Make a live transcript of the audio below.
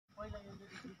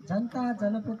जनता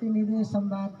जनप्रतिनिधि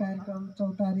संवाद कार्यक्रम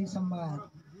चौतारी संवाद।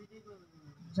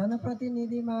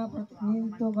 जनप्रतिनिधिमा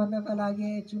प्रतिनिधित्व गर्नका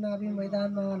लागि चुनावी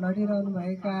मैदानमा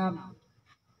लडिरहनुभएका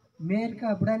मेयरका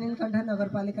बुढानीलकण्ठ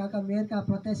नगरपालिकाका मेयरका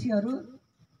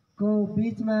प्रत्याशीहरूको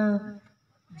बीचमा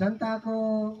जनताको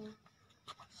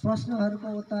प्रश्नहरूको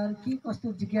उत्तर के कस्तो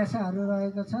जिज्ञासाहरू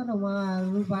रहेको छ र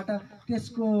उहाँहरूबाट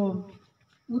त्यसको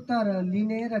उत्तर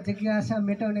लिने र जिज्ञासा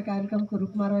मेटाउने कार्यक्रमको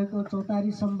रूपमा रहेको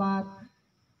चौतारी संवाद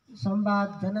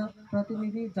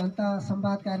जनप्रतिनिधि जनता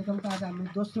संवाद कार्यक्रमका आज हामी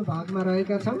दोस्रो भागमा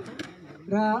रहेका छौँ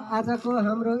र आजको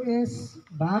हाम्रो यस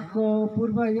भागको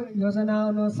पूर्व योजना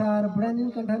अनुसार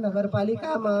बुढानीलकण्ठ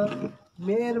नगरपालिकामा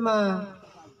मेयरमा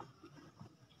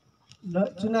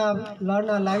चुनाव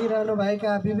लड्न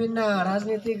लागिरहनुभएका विभिन्न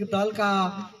राजनीतिक दलका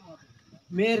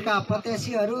मेयरका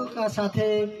प्रत्याशीहरूका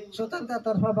साथै स्वतन्त्र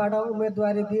तर्फबाट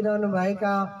उम्मेदवारी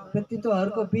दिइरहनुभएका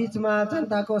व्यक्तित्वहरूको बीचमा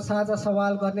जनताको साझा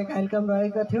सवाल गर्ने कार्यक्रम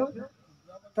रहेको थियो।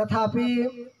 तथापि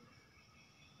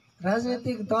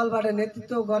राजनीतिक दलबाट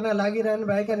नेतृत्व गर्न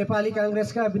लागिरहनुभएका नेपाली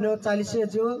काङ्ग्रेसका विनोद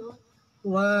चालिसेज्यू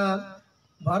उहाँ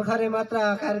भर्खरै मात्र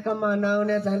कार्यक्रममा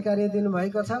नआउने जानकारी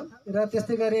दिनुभएको छ र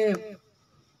त्यस्तै गरी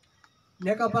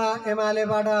नेकपा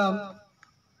एमालेबाट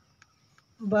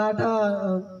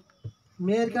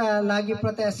मेयरका लागि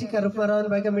प्रत्याशीका रूपमा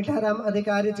रहनुभएका मिठाराम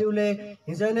अधिकारीज्यूले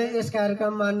हिजो नै यस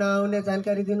कार्यक्रममा नआउने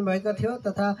जानकारी दिनुभएको थियो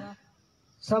तथा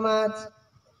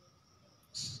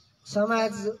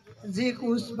सामाजिक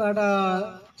उसबाट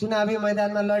चुनावी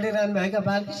मैदानमा लडिरहनुभएका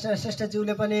बालकृष्ण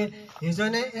श्रेष्ठज्यूले पनि हिजो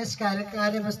नै यस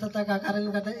कार्यव्यस्तताका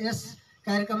कारणले गर्दा यस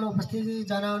कार्यक्रममा उपस्थिति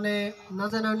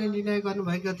नजनाउने निर्णय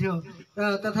गर्नुभएको थियो र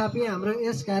तथापि हाम्रो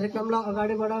यस कार्यक्रमलाई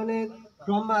अगाडि बढाउने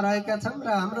क्रममा रहेका छौँ र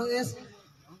हाम्रो यस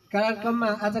कार्यक्रममा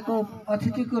आजको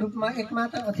अतिथिको रूपमा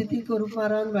एकमात्र अतिथिको रूपमा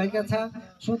रहनुभएका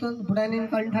स्वतन्त्र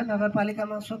बुढानीलकण्ठ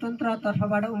नगरपालिकामा स्वतन्त्र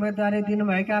तर्फबाट उम्मेदवारी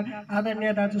दिनुभएका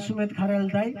आदरणीय दाजु सुमित खरेल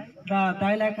दाई र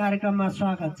दाईलाई कार्यक्रममा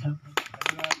स्वागत छ।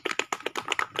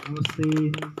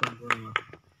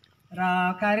 र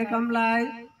कार्यक्रमलाई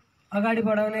अगाडि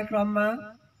बढाउने क्रममा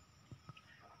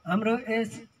हाम्रो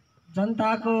यस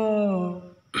जनताको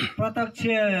प्रत्यक्ष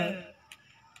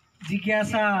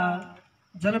जिज्ञासा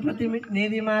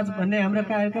जनप्रतिनिधिमाझ भन्ने हाम्रो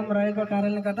कार्यक्रम रहेको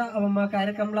कारणले गर्दा अब म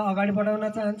कार्यक्रमलाई अगाडि बढाउन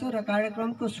चाहन्छु र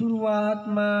कार्यक्रमको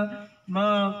सुरुवातमा म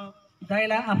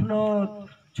दाइलाई आफ्नो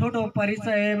छोटो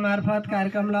परिचय मार्फत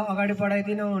कार्यक्रमलाई अगाडि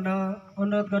बढाइदिनु हुन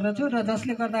अनुरोध गर्दछु र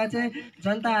जसले गर्दा चाहिँ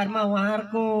जनताहरूमा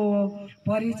उहाँहरूको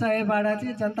परिचयबाट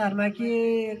चाहिँ जनताहरूमा के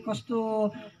कस्तो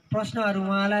प्रश्नहरू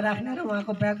उहाँलाई राख्ने र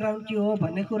उहाँको ब्याकग्राउन्ड के हो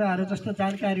भन्ने कुराहरू जस्तो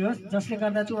जानकारी होस् जसले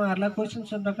गर्दा चाहिँ उहाँहरूलाई क्वेसन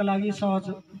सोध्नको लागि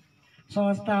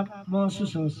सहजता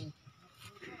महसुस होस्।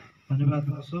 धन्यवाद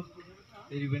अशोक।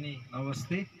 फेरि पनि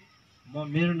नमस्ते।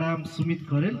 मेरो नाम सुमित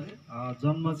खरेल।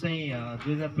 जन्म चाहिँ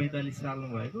 2045 सालमा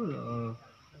भएको।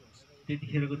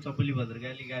 त्यतिखेरको चपली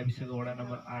भद्रकाली गाविसको वडा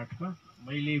नम्बर 8 मा।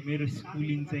 मैले मेरो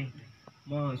स्कुलिङ चाहिँ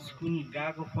म स्कुल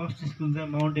गएको फर्स्ट स्कुल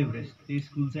चाहिँ माउन्ट एभरेस्ट। त्यो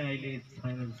स्कुल चाहिँ अहिले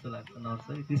छैन जस्तो लाग्छ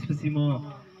नर्सरी। त्यसपछि म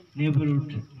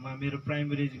नेबरहुडमा मेरो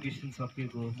प्राइमेरी एजुकेसन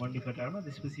सकेको मण्डीकटारमा।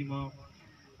 त्यसपछि म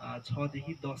 6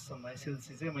 देखि 10 सम्म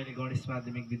एसएलसी चाहिँ मैले गणेश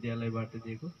माध्यमिक विद्यालयबाट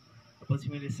दिएको। पछि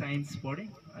मैले साइन्स पढेँ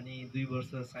अनि 2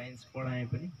 वर्ष साइन्स पढाएँ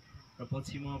पनि र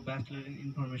पछि म ब्याचलर इन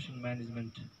इन्फर्मेसन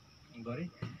म्यानेजमेन्ट गरेँ।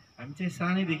 हामी चाहिँ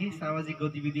सानैदेखि सामाजिक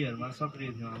गतिविधिहरूमा सक्रिय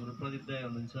थियौँ। हाम्रो प्रदीप दाइ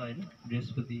हुनुहुन्छ होइन,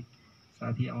 बृहस्पति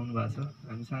साथी आउनु भएको छ।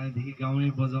 हामी सानैदेखि गाउने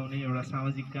बजाउने एउटा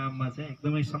सामाजिक काममा चाहिँ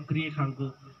एकदमै सक्रिय खालको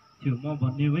थियो। म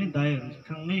भन्ने पनि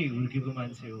दाइहरूसँगै हुर्केको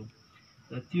मान्छे हो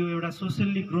र त्यो एउटा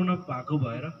सोसियल्ली ग्रोनअप भएको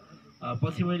भएर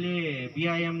पछि मैले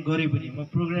बिआइएम गरेँ पनि म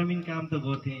प्रोग्रामिङ काम त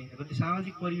गर्थेँ र त्यो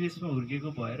सामाजिक परिवेशमा हुर्केको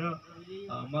भएर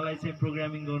मलाई चाहिँ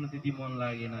प्रोग्रामिङ गर्न त्यति मन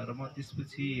लागेन र म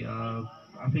त्यसपछि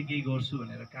आफै केही गर्छु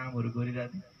भनेर कामहरू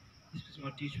गरिरहेको थिएँ। त्यसपछि म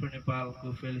टिच फर नेपालको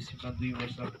फेलोसिपमा 2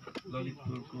 वर्ष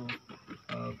ललितपुरको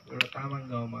एउटा तामाङ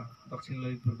गाउँमा दक्षिण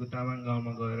ललितपुरको तामाङ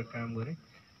गाउँमा गएर काम गरेँ।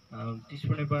 टिच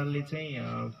फर नेपालले चाहिँ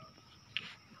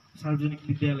सार्वजनिक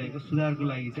विद्यालयको सुधारको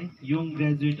लागि चाहिँ यङ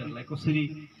ग्रेजुएटहरूलाई कसरी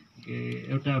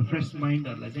एउटा फ्रेस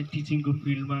माइन्डहरूलाई चाहिँ टिचिङको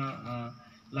फिल्डमा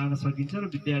लान सकिन्छ र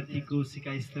विद्यार्थीको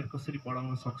सिकाइ स्तर कसरी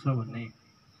बढाउन सक्छ भन्ने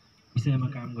विषयमा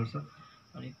काम गर्छ।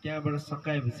 अनि त्यहाँबाट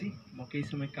सकाएपछि म केही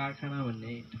समय कारखाना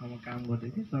भन्ने ठाउँमा काम गर्दै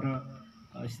थिएँ तर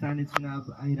स्थानीय चुनाव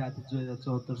आइरहेको थियो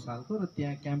 2074 सालको र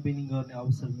त्यहाँ क्याम्पेनिङ गर्ने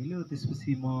अवसर मिल्यो र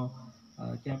त्यसपछि म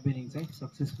क्याम्पेनिङ चाहिँ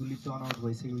सक्सेसफुली टर्न आउट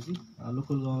भइसकेपछि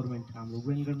लोकल गभर्मेन्ट हाम्रो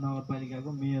बुढानीलकण्ठ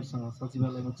नगरपालिकाको मेयरसँग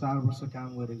सचिवालयमा 4 वर्ष काम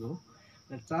गरेको हो।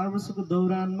 4 वर्षको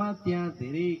दौरानमा त्यहाँ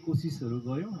धेरै कोसिसहरू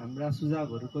गऱ्यौँ। हाम्रा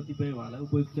सुझावहरू कतिपय उहाँलाई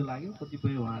उपयुक्त लाग्यो,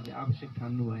 कतिपय उहाँहरूले आवश्यक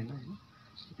ठान्नु भएन होइन।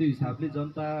 त्यो हिसाबले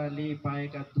जनताले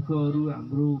पाएका दुःखहरू,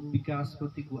 हाम्रो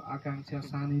विकासप्रतिको आकाङ्क्षा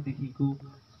सानैदेखिको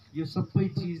यो सबै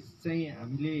चिज चाहिँ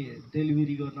हामीले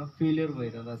डेलिभरी गर्न फेलियर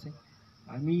भइरहँदा चाहिँ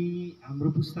हाम्रो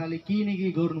पुस्ताले केही न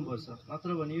केही गर्नुपर्छ, नत्र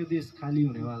भने यो देश खाली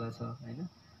हुनेवाला छ होइन।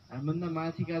 हामीभन्दा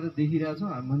माथिका त देखिरहेछौँ,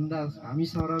 हामी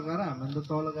सरका र हामीभन्दा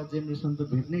तलका जेनेरेसन त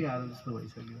भेट्नै गाह्रो जस्तो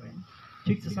भइसक्यो होइन।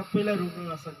 ठिक छ, सबैलाई रोक्न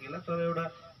नसकिएला, तर एउटा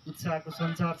उत्साहको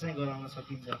सञ्चार चाहिँ गराउन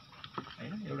सकिन्छ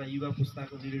होइन। एउटा युवा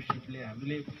पुस्ताको लिडरसिपले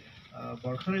हामीले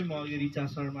भर्खरै म अघि रिचा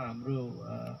शर्मा हाम्रो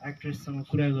एक्ट्रेससँग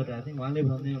कुरा गरिरहेको थिएँ, उहाँले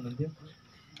भन्दै हुनुहुन्थ्यो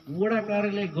वडा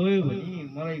कार्यालय गयो भने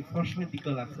मलाई फर्स्टमै दिक्क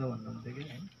लाग्छ भन्नुहुन्थ्यो कि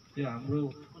होइन। त्यो हाम्रो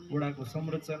वडाको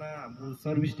संरचना, हाम्रो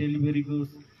सर्भिस डेलिभरीको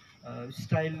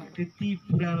स्टाइल त्यति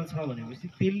पुरानो छ भनेपछि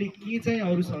त्यसले के चाहिँ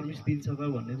अरू सर्भिस दिन्छ त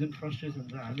भन्ने जुन फ्रस्ट्रेसन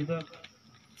छ, हामी त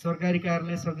सरकारी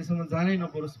कार्यालय सकेसम्म जानै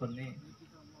नपरोस् भन्ने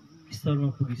स्तरमा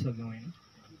पुगिसक्यौँ होइन।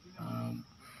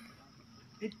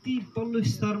 यति तल्लो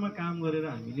स्तरमा काम गरेर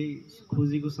हामीले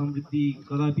खोजेको समृद्धि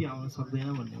कदापि आउन सक्दैन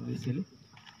भन्ने उद्देश्यले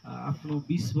आफ्नो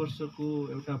 20 वर्षको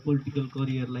एउटा पोलिटिकल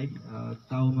करियरलाई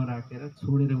दाउमा राखेर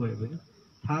छोडेर गयो भने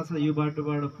थाहा छ यो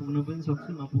बाटोबाट पुग्न पनि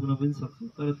सक्छु, नपुग्न पनि सक्छु,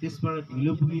 तर त्यसबाट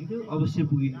ढिलो पुगिन्थ्यो, अवश्य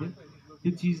पुगिन्थ्यो।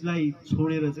 त्यो चिजलाई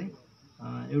छोडेर चाहिँ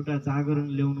एउटा जागरण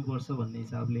ल्याउनुपर्छ भन्ने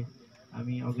हिसाबले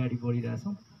हामी अगाडि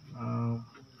बढिरहेछौँ।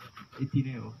 यति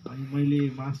नै हो। अनि मैले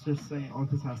मास्टर्स चाहिँ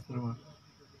अर्थशास्त्रमा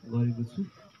गरेको छु,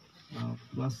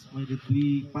 प्लस मैले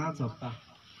 5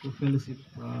 हप्ताको फेलोसिप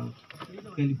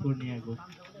क्यालिफोर्नियाको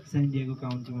सान डिएगो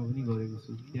काउन्टीमा पनि गरेको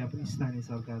छु, त्यहाँ पनि स्थानीय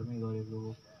सरकारमै गरेको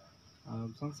हो।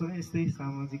 सँगसँगै यस्तै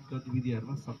सामाजिक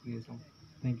गतिविधिहरूमा सक्रिय छौँ।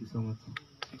 Thank you so much.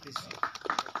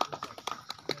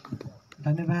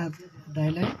 धन्यवाद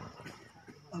दाइलाई।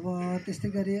 अब त्यस्तै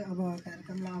गरी अब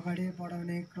कार्यक्रमलाई अगाडि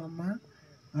बढाउने क्रममा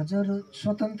हजुर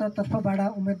स्वतन्त्रतर्फबाट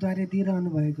उम्मेदवारी दिइरहनु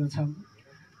भएको छ।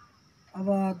 अब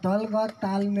दलगत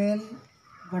तालमेल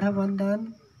गठबन्धन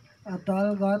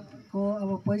दलगतको अब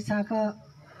पैसाका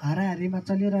हाराहारीमा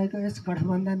चलिरहेको यस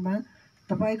गठबन्धनमा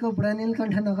तपाईँको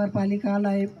बुढानीलकण्ठ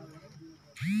नगरपालिकालाई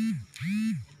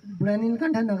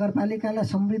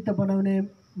समृद्ध बनाउने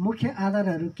मुख्य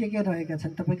आधारहरू के रहेका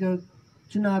छन् तपाईँको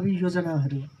चुनावी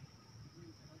योजनाहरू?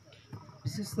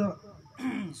 विशेष त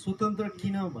स्वतन्त्र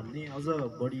किन भन्ने अझ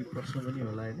बढी प्रश्न पनि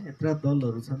होला होइन। यत्रा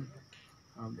दलहरू छन्,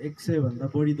 100 भन्दा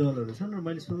बढी दलहरू छन्, र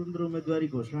मैले स्वतन्त्र उम्मेदवारी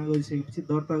घोषणा गरिसकेपछि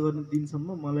दर्ता गर्ने दिनसम्म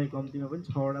मलाई कम्तीमा पनि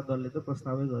 6वटा दलले त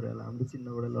प्रस्तावै गरे होला हाम्रो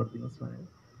चिन्हबाट लडिदिनुहोस् भनेर।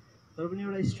 तर पनि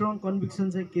एउटा स्ट्रङ कन्भिक्सन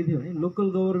चाहिँ के थियो भने लोकल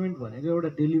गभर्मेन्ट भनेको एउटा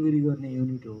डेलिभरी गर्ने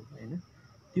युनिट हो होइन।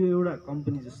 त्यो एउटा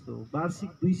कम्पनी जस्तो हो,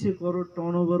 वार्षिक 200 करोड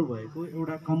टर्नओभर भएको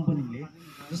एउटा कम्पनीले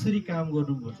जसरी काम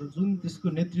गर्नुपर्छ, जुन त्यसको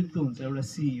नेतृत्व हुन्छ एउटा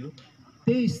सिइओ,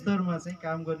 त्यही स्तरमा चाहिँ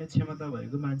काम गर्ने क्षमता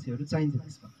भएको मान्छेहरू चाहिन्छ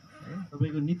त्यसमा है।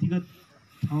 तपाईँको नीतिगत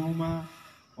ठाउँमा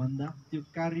भन्दा त्यो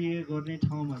कार्य गर्ने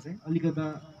ठाउँमा चाहिँ अलिकता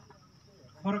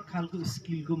फरक खालको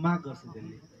स्किलको माग गर्छ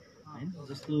त्यसले होइन।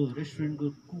 जस्तो रेस्टुरेन्टको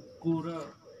कुकको र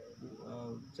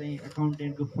चाहिँ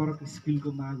एकाउन्टेन्टको फरक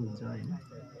स्किलको माग हुन्छ होइन।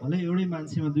 भलै एउटै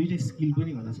मान्छेमा दुईटै स्किल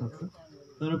पनि हुनसक्छ,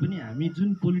 तर पनि हामी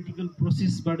जुन पोलिटिकल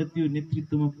प्रोसेसबाट त्यो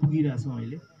नेतृत्वमा पुगिरहेछौँ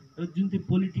अहिले, र जुन त्यो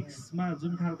पोलिटिक्समा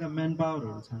जुन खालका म्यान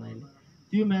पावरहरू छन् अहिले,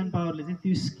 त्यो म्यान पावरले चाहिँ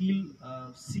त्यो स्किल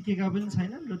सिकेका पनि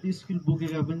छैनन् र त्यो स्किल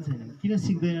बोकेका पनि छैनन्। किन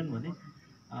सिक्दैनन् भने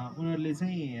उनीहरूले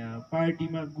चाहिँ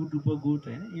पार्टीमा गुट उपगुट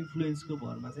होइन इन्फ्लुएन्सको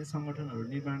भरमा चाहिँ सङ्गठनहरू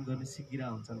निर्माण गर्ने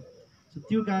सिकिरहेका हुन्छन्। सो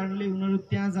त्यो कारणले उनीहरू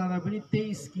त्यहाँ जाँदा पनि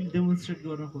त्यही स्किल डेमोन्स्ट्रेट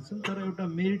गर्न खोज्छन्, तर एउटा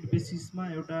मेरिट बेसिसमा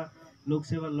एउटा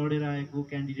लोकसेवा लडेर आएको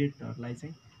क्यान्डिडेटहरूलाई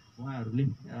चाहिँ उहाँहरूले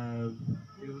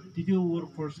त्यो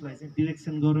वर्कफोर्सलाई चाहिँ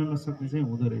डिरेक्सन गर्न नसक्ने चाहिँ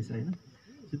हुँदो रहेछ होइन।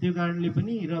 सो त्यो कारणले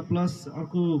पनि, र प्लस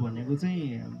अर्को भनेको चाहिँ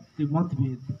त्यो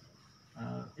मतभेद,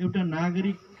 एउटा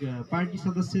नागरिक पार्टी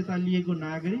सदस्यता लिएको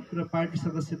नागरिक र पार्टी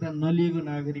सदस्यता नलिएको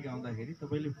नागरिक आउँदाखेरि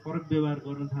तपाईँले फरक व्यवहार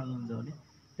गर्न थाल्नुहुन्छ भने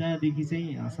त्यहाँदेखि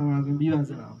चाहिँ समाजमा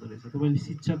विभाजन आउँदो रहेछ। तपाईँले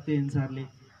शिक्षक त्यही अनुसारले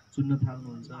चुन्न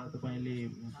थाल्नुहुन्छ, तपाईँले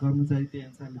कर्मचारी त्यही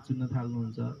अनुसारले चुन्न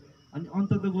थाल्नुहुन्छ, अनि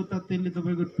अन्ततगत त्यसले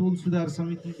तपाईँको टोल सुधार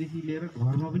समितिदेखि लिएर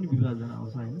घरमा पनि विभाजन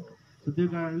आउँछ होइन। सो त्यो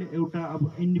कारणले एउटा अब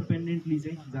इन्डिपेन्डेन्टली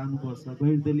चाहिँ जानुपर्छ,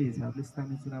 गैरदलीय हिसाबले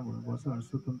स्थानीय चुनाव हुनुपर्छ भनेर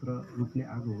स्वतन्त्र रूपले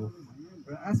आएको हो।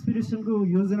 र एस्पिरेसनको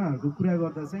योजनाहरूको कुरा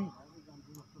गर्दा चाहिँ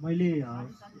मैले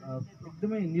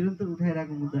एकदमै निरन्तर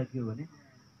उठाइरहेको मुद्दा के हो भने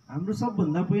हाम्रो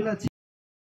सबभन्दा पहिला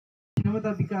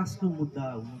क्षमता विकासको मुद्दा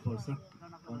हुनुपर्छ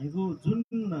भनेको जुन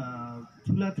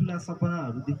ठुला ठुला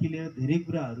सपनाहरूदेखि लिएर धेरै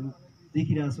कुराहरू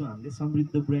देखिरहेछौँ हामीले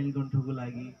समृद्ध बुढानीलकण्ठको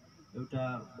लागि एउटा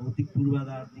भौतिक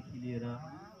पूर्वाधारदेखि लिएर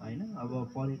होइन, अब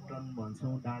पर्यटन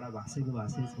भन्छौँ, डाँडा भाषै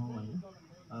छौँ होइन।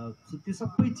 त्यो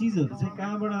सबै चिजहरू चाहिँ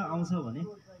कहाँबाट आउँछ भने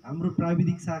हाम्रो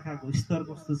प्राविधिक शाखाको स्तर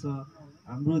कस्तो छ,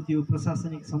 हाम्रो त्यो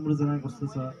प्रशासनिक संरचना कस्तो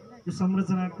छ, त्यो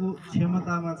संरचनाको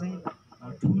क्षमतामा चाहिँ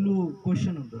ठुलो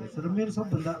क्वेसन हुँदो रहेछ। र मेरो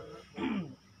सबभन्दा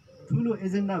ठुलो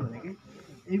एजेन्डा भनेकै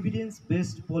एभिडेन्स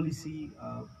बेस्ड पोलिसी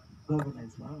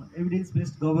गभर्नेन्स भनौँ न, एभिडेन्स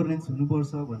बेस्ड गभर्नेन्स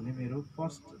हुनुपर्छ भन्ने मेरो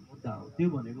फर्स्ट मुद्दा हो। त्यो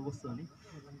भनेको कस्तो भने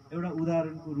एउटा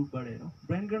उदाहरणको रूपबाट हेरौँ,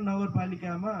 ब्रान्डगढ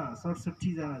नगरपालिकामा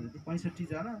 67जना जति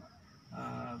 65जना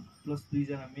प्लस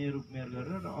 2जना मेयर उपमेयर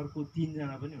गरेर र अर्को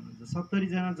 3जना पनि हुनुहुन्छ,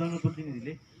 70जना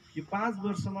जनप्रतिनिधिले यो 5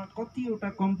 वर्षमा कतिवटा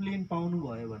कम्प्लेन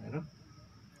पाउनुभयो भनेर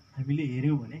हामीले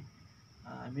हेऱ्यौँ भने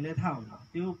हामीलाई थाहा हुन्न।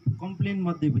 त्यो कम्प्लेन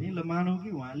मध्ये पनि ल मानौँ कि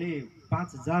उहाँले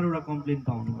 5000वटा कम्प्लेन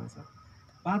पाउनुभएछ,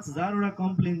 5000वटा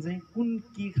कम्प्लेन चाहिँ कुन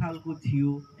के खालको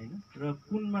थियो होइन र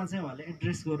कुनमा चाहिँ उहाँले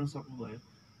एड्रेस गर्न सक्नुभयो,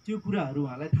 त्यो कुराहरू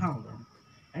उहाँलाई थाहा हुँदैन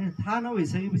होइन। थाहा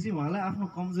नभइसकेपछि उहाँलाई आफ्नो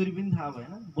कमजोरी पनि थाहा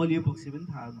भएन, बलियो पक्ष पनि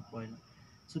थाहा भएन।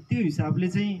 सो त्यो हिसाबले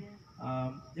चाहिँ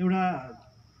एउटा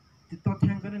त्यो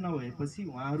तथ्याङ्क नै नभएपछि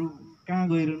उहाँहरू कहाँ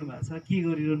गइरहनु भएको छ, के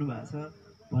गरिरहनु भएको छ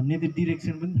भन्ने त्यो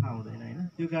डिरेक्सन पनि थाहा हुँदैन होइन।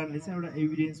 त्यो कारणले चाहिँ एउटा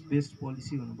एभिडेन्स बेस्ड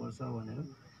पोलिसी हुनुपर्छ भनेर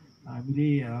हामीले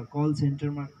कल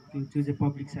सेन्टरमा त्यो चाहिँ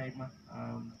पब्लिक साइडमा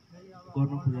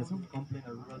गर्न खोजेका छौँ।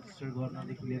 कम्प्लेनहरू रजिस्टर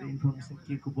गर्नदेखि लिएर इन्फर्मेसन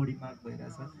के को बढी माग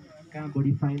भइरहेछ, कहाँ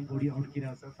बढी फाइल बढी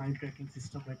अड्किरहेछ, फाइल ट्र्याकिङ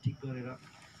सिस्टमलाई ठिक गरेर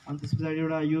अनि त्यस पछाडि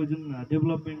एउटा यो जुन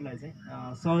डेभलपमेन्टलाई चाहिँ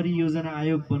सहरी योजना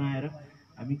आयोग बनाएर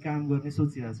हामी काम गर्ने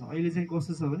सोचिरहेछौँ। अहिले चाहिँ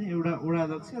कस्तो छ भने एउटा वडा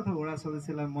अध्यक्ष अथवा वडा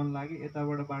सदस्यलाई मन लाग्यो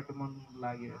यताबाट बाटो मन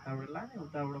लाग्यो यताबाट लाने,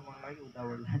 उताबाट मन लाग्यो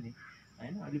उताबाट लाने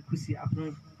होइन। अलिक खुसी आफ्नो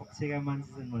पक्षका मान्छे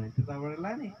छन् भने त्यताबाट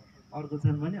लाने, अर्को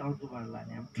छन् भने अर्कोबाट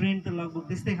लाने। अब ट्रेन्ड त लगभग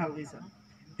त्यस्तै खालकै छ।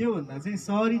 त्योभन्दा चाहिँ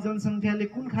सहरी जनसङ्ख्याले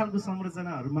कुन खालको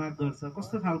संरचनाहरू माग गर्छ,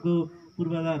 कस्तो खालको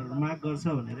पूर्वाधारहरू माग गर्छ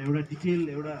भनेर एउटा डिटेल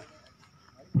एउटा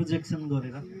प्रोजेक्सन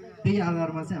गरेर त्यही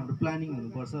आधारमा चाहिँ हाम्रो प्लानिङ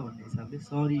हुनुपर्छ भन्ने हिसाबले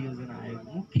सहरी योजना आयोग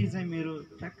मुख्य चाहिँ मेरो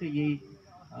ठ्याक्कै यही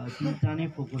 3टा नै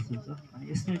फोकस हुन्छ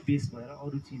अनि यसमै बेस भएर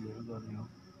अरू चिजहरू गर्ने हो।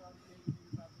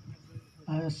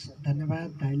 हस्, धन्यवाद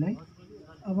दाइलाई।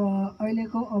 अब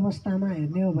अहिलेको अवस्थामा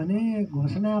हेर्ने हो भने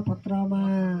घोषणापत्रमा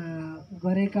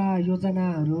गरेका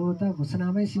योजनाहरू त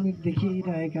घोषणामै सीमित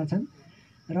देखिरहेका छन्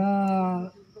र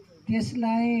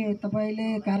त्यसलाई तपाईँले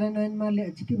कार्यान्वयनमा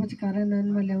जितेपछि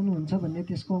कार्यान्वयनमा ल्याउनुहुन्छ भन्ने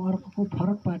त्यसको अर्को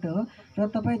फरकबाट हो र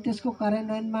तपाईँ त्यसको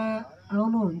कार्यान्वयनमा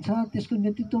आउनुहुन्छ, त्यसको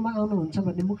नेतृत्वमा आउनुहुन्छ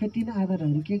भन्ने मुख्य 3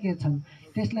 आधारहरू के छन्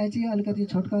त्यसलाई चाहिँ अलिकति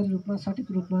छोटकरी रूपमा सठिक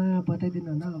रूपमा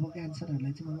बताइदिनु न। अबको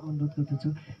एन्सरहरूलाई चाहिँ म अनुरोध गर्दछु।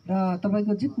 र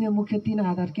तपाईँको जित्ने मुख्य 3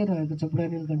 आधार के रहेको छ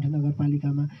बुढानीलकण्ठ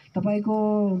नगरपालिकामा? तपाईँको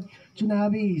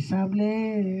चुनावी हिसाबले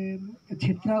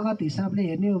क्षेत्रगत हिसाबले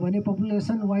हेर्ने हो भने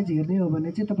पपुलेसन वाइज हेर्ने हो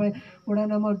भने चाहिँ तपाईँ वडा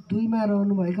नम्बर 2मा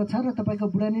रहनुभएको छ र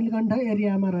तपाईँको बुढानीलकण्ठ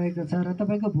एरियामा रहेको छ र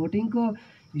तपाईँको भोटिङको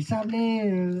हिसाबले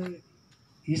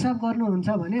हिसाब गर्नुहुन्छ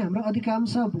भने हाम्रो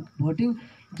अधिकांश भोटिङ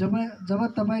जब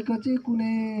तपाईँको चाहिँ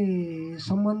कुनै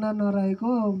सम्बन्ध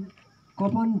नरहेको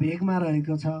कपन भेगमा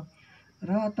रहेको छ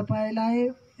र तपाईँलाई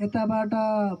यताबाट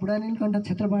बुढानीलकण्ठ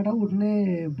क्षेत्रबाट उठ्ने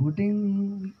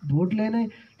भोटले नै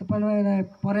तपाईँलाई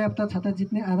पर्याप्त छ त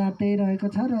जित्ने आधार त्यही रहेको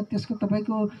छ र त्यसको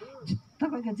तपाईँको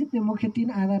जित्ने मुख्य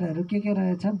 3 आधारहरू के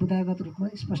रहेछ बुदागत रूपमा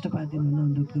स्पष्ट पारिदिनु हुन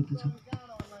अनुरोध गर्दछु।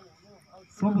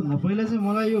 सबभन्दा पहिला चाहिँ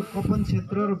मलाई यो कपन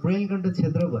क्षेत्र र बुढानीलकण्ठ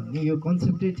क्षेत्र भन्ने यो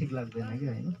कन्सेप्टै ठिक लाग्दैन कि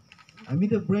होइन। हामी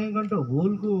त बुढानीलकण्ठ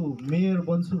होलको मेयर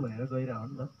बन्छु भनेर गइरहेको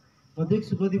नि त। म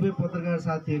देख्छु कतिपय पत्रकार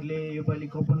साथीहरूले योपालि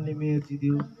कपनले मेयर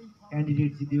जित्यो,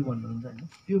 क्यान्डिडेट जित्यो भन्नुहुन्छ होइन।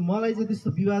 त्यो मलाई चाहिँ त्यस्तो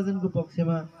विभाजनको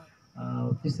पक्षमा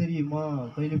त्यसरी म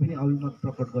कहिले पनि अभिमत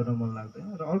प्रकट गर्न मन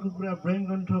लाग्दैन। र अर्को कुरा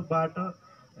बुढानीलकण्ठबाट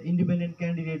इन्डिपेन्डेन्ट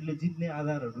क्यान्डिडेटले जित्ने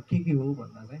आधारहरू के हो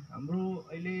भन्दा चाहिँ हाम्रो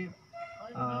अहिले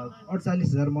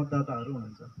 48,000 मतदाताहरू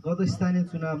हुनुहुन्छ। गत स्थानीय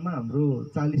चुनावमा हाम्रो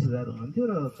 40,000 हुनुहुन्थ्यो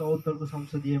र 74को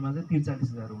संसदीयमा चाहिँ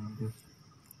 43,000 हुनुहुन्थ्यो।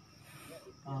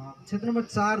 क्षेत्र नम्बर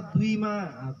 4-2मा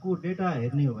को डेटा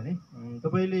हेर्ने हो भने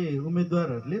तपाईँले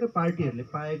उम्मेदवारहरूले र पार्टीहरूले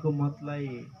पाएको मतलाई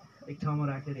एक ठाउँमा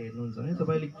राखेर हेर्नुहुन्छ भने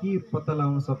तपाईँले के पत्ता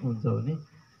लगाउन सक्नुहुन्छ भने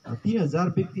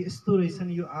 3,000 व्यक्ति यस्तो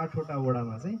रहेछन् यो 8वटा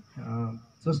वडामा चाहिँ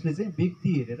जसले चाहिँ व्यक्ति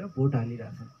हेरेर भोट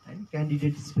हालिरहेछन् होइन,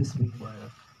 क्यान्डिडेट स्पेसिफिक भएर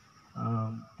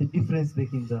त्यो डिफ्रेन्स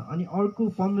देखिन्छ। अनि अर्को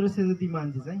 1500 जति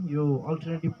मान्छे चाहिँ यो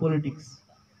अल्टरनेटिभ पोलिटिक्स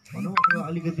भनौँ अथवा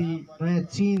अलिकति नयाँ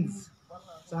चेन्ज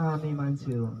चाहने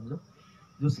मान्छेहरू हुनुहुन्छ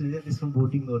जसले चाहिँ त्यसमा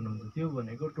भोटिङ गर्नुहुन्छ। त्यो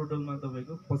भनेको टोटलमा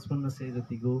तपाईँको 5500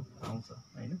 जतिको आउँछ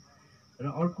होइन। र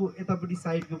अर्को यतापट्टि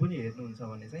साइडको पनि हेर्नुहुन्छ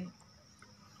भने चाहिँ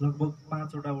लगभग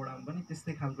 5वटा वडामा पनि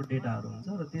त्यस्तै खालको डेटाहरू हुन्छ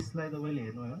र त्यसलाई तपाईँले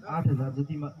हेर्नुभयो भने 8000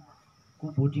 जतिमा को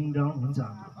भोटिङ ग्राउन्ड हुन्छ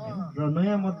हाम्रो होइन। र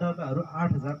नयाँ मतदाताहरू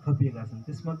 8000 थपिएका छन्,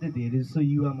 त्यसमध्ये धेरै जसो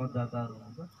युवा मतदाताहरू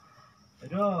हुनुहुन्छ।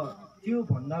 र त्यो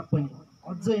भन्दा पनि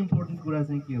अझ इम्पोर्टेन्ट कुरा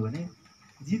चाहिँ के हो भने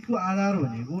जितको आधार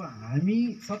भनेको हामी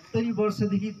 70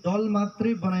 वर्षदेखि दल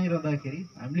मात्रै बनाइरहँदाखेरि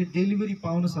हामीले डेलिभरी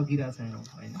पाउन सकिरहेको छैनौँ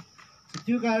होइन।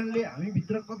 त्यो कारणले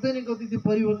हामीभित्र कतै न कतै त्यो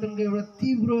परिवर्तनको एउटा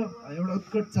तीव्र एउटा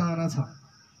उत्कट चाहना छ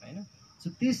होइन। सो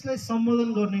त्यसलाई सम्बोधन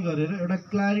गर्ने गरेर एउटा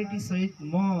क्ल्यारिटी सहित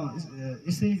म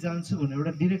यसरी जान्छु भने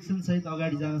एउटा डिरेक्सन सहित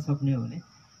अगाडि जान सक्ने हो भने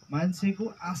मान्छेको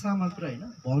आशा मात्र होइन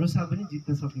भरोसा पनि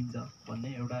जित्न सकिन्छ भन्ने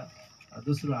एउटा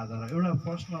दोस्रो आधार हो। एउटा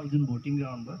फर्स्टमा जुन भोटिङ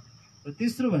ग्राउन्ड भयो र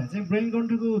तेस्रो भने चाहिँ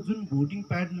बुढानीकण्ठको जुन भोटिङ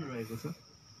प्याटर्न रहेको छ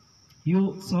यो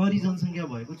सहरी जनसङ्ख्या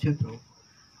भएको क्षेत्र हो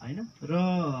होइन। र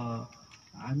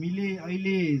हामीले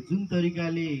अहिले जुन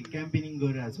तरिकाले क्याम्पेनिङ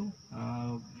गरिरहेको छौँ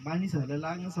मानिसहरूलाई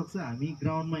लाग्न सक्छ हामी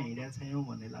ग्राउन्डमा हिँडेका छैनौँ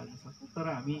भन्ने लाग्न सक्छ, तर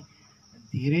हामी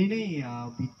धेरै नै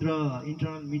भित्र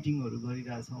इन्टरनल मिटिङहरू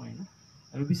गरिरहेछौँ होइन।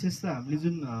 र विशेष त हामीले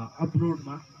जुन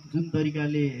अपलोडमा जुन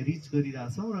तरिकाले रिच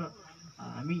गरिरहेछौँ र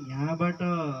हामी यहाँबाट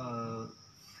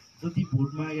जति भोट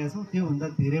मागेका छौँ त्योभन्दा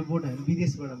धेरै भोट हामी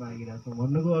विदेशबाट मागिरहेको छौँ।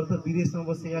 भन्नुको अर्थ विदेशमा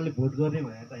बसेकाले भोट गर्ने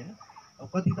भने त होइन, अब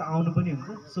कति त आउनु पनि हुन्छ।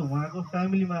 सो उहाँको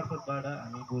फ्यामिली मार्फतबाट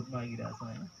हामी भोट मागिरहेछौँ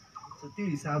होइन। सो त्यो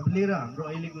हिसाबले र हाम्रो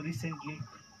अहिलेको रिसेन्टली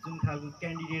जुन खालको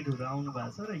क्यान्डिडेटहरू आउनु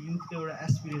भएको छ र युथको एउटा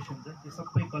एस्पिरेसन छ त्यो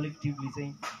सबै कलेक्टिभली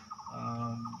चाहिँ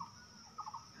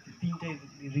तिनटै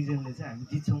रिजनले चाहिँ हामी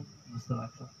जित्छौँ जस्तो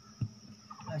लाग्छ।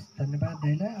 हस्, धन्यवाद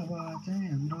दाइलाई। अब चाहिँ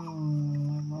हाम्रो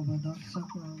अब दर्शक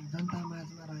जनता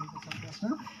माझमा रहेको छ प्रश्न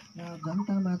र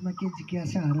जनता माझमा के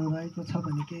जिज्ञासाहरू रहेको छ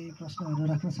भने केही प्रश्नहरू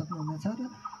राख्न सक्नुहुनेछ र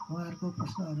उहाँहरूको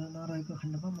प्रश्नहरू नरहेको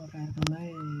खण्डमा म कार्यक्रमलाई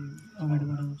अगाडि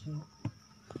बढाउँछु।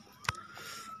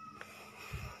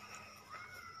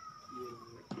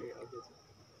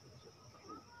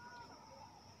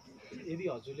 यदि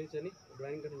हजुरले चाहिँ नि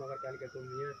बुढानीकण्ठ नगरपालिकाको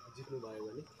मेयर जित्नुभयो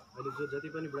भने अहिले जो जति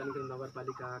पनि बुढानीकण्ठ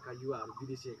नगरपालिकाका युवाहरू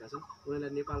विदेशिएका छन्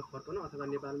उनीहरूलाई नेपाल फर्कन अथवा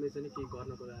नेपालमै चाहिँ केही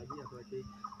गर्नको लागि अथवा केही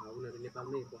उनीहरू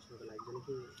नेपालमै बस्नको लागि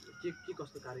चाहिँ के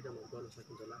कस्तो कार्यक्रमहरू गर्न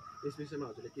सकिन्छ होला, यस विषयमा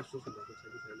हजुरले के सोच्नु भएको छ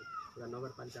कि छैन? एउटा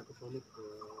नगरपालिकाको प्रमुख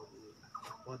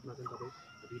पदमा चाहिँ तपाईँ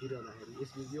भिडिरहँदाखेरि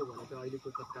यो भनेको अहिलेको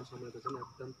तत्काल समयको चाहिँ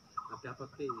एकदम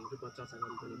व्यापकै रूपमा चर्चा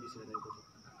गर्नुपर्ने विषय रहेको छ।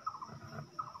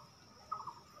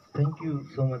 Thank you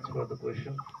so much for the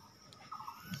question.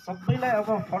 सबैलाई अब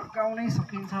फर्काउनै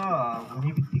सकिन्छ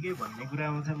हुने बित्तिकै भन्ने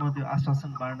कुरामा चाहिँ म त्यो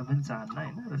आश्वासन बाँड्न पनि चाहन्न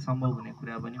होइन, र सम्भव हुने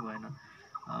कुरा पनि भएन।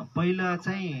 पहिला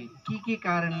चाहिँ के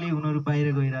कारणले उनीहरू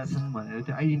बाहिर गइरहेछन् भनेर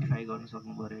त्यो आइडेन्टिफाई गर्नु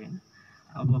सक्नु पऱ्यो होइन।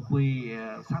 अब कोही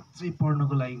साँच्चै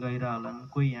पढ्नको लागि गएर होलान्,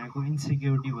 कोही यहाँको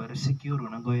इन्सेक्युरिटी भएर सिक्योर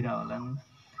हुन गएर होलान्,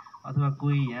 अथवा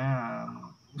कोही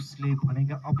यहाँ उसले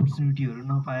भनेका अपर्च्युनिटीहरू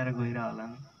नपाएर गएर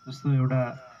होलान्। जस्तो एउटा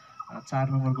 4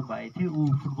 नम्बरको भाइ थियो,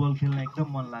 ऊ फुटबल खेल्न एकदम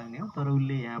मन लाग्ने हो, तर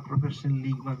उसले यहाँ प्रोफेसनल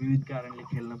लिगमा विविध कारणले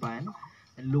खेल्न पाएन।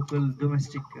 लोकल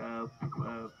डोमेस्टिक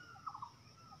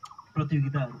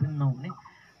प्रतियोगिताहरू पनि नहुने।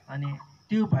 अनि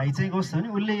त्यो भाइ चाहिँ कस्तो भने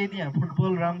उसले यदि यहाँ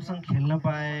फुटबल राम्रोसँग खेल्न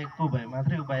पाएको भए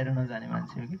मात्रै ऊ बाहिर नजाने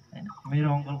मान्छे हो कि होइन।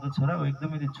 मेरो अङ्कलको छोरा ऊ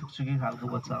एकदमै त्यो छुकछुकी खालको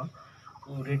बच्चा हो,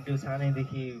 ऊ रेडियो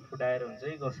सानैदेखि फुटाएर हुन्छ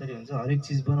कि कसरी हुन्छ हरेक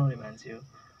चिज बनाउने मान्छे हो।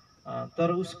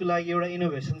 तर उसको लागि एउटा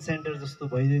इनोभेसन सेन्टर जस्तो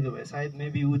भइदिएको भए सायद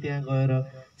मेबी ऊ त्यहाँ गएर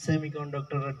सेमी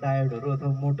कन्डक्टर र डायोडहरू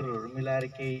अथवा मोटरहरू मिलाएर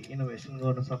केही इनोभेसन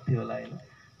गर्न सक्थ्यो होला होइन।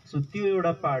 सो त्यो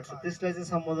एउटा पार्ट छ, त्यसलाई चाहिँ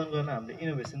सम्बोधन गर्न हामीले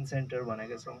इनोभेसन सेन्टर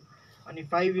भनेका छौँ। अनि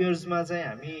 5 इयर्समा चाहिँ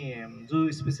हामी जो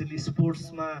स्पेसली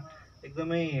स्पोर्ट्समा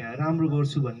एकदमै राम्रो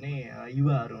गर्छु भन्ने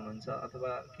युवाहरू हुनुहुन्छ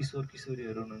अथवा किशोर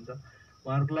किशोरीहरू हुनुहुन्छ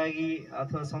उहाँहरूको लागि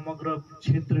अथवा समग्र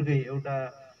क्षेत्रकै एउटा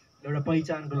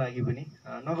पहिचानको लागि पनि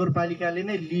नगरपालिकाले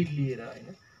नै लिड लिएर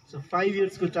होइन। सो 5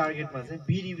 इयर्सको टार्गेटमा चाहिँ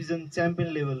बी डिभिजन च्याम्पियन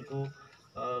लेभलको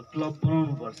क्लब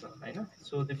बनाउनुपर्छ होइन।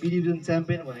 सो त्यो बी डिभिजन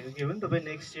च्याम्पियन भनेको के हो भने तपाईँ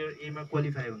नेक्स्ट इयर एमा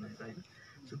क्वालिफाई हुनुहुन्छ होइन।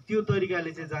 सो त्यो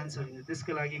तरिकाले चाहिँ जान सकिन्छ।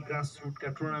 त्यसको लागि ग्रास रुटका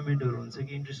टुर्नामेन्टहरू हुन्छ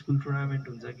कि इन्टर स्कुल टुर्नामेन्ट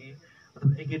हुन्छ कि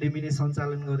अथवा एकाडेमी नै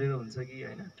सञ्चालन गरेर हुन्छ कि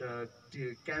होइन,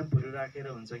 क्याम्पहरू राखेर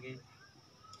हुन्छ कि,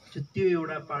 त्यो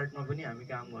एउटा पार्टमा पनि हामी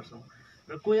काम गर्छौँ।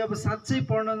 र कोही अब साँच्चै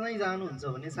पढ्न नै जानुहुन्छ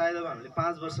भने सायद अब हामीले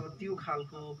 5 वर्षमा त्यो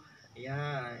खालको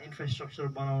यहाँ इन्फ्रास्ट्रक्चर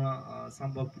बनाउन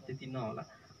सम्भव त्यति नहोला,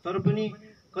 तर पनि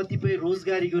कतिपय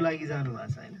रोजगारीको लागि जानुभएको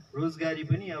छ होइन। रोजगारी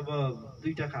पनि अब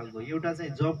दुईवटा खालको, एउटा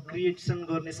चाहिँ जब क्रिएसन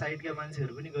गर्ने साइडका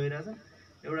मान्छेहरू पनि गइरहेछन्,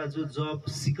 एउटा जो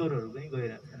जब सिकरहरू पनि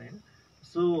गइरहेछन् होइन।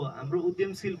 सो हाम्रो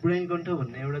उद्यमशील बुढानीकण्ठ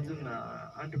भन्ने एउटा जुन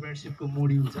एन्टरप्रेन्योरसिपको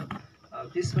मोड्युल छ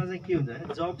त्यसमा चाहिँ के हुन्छ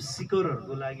भने जब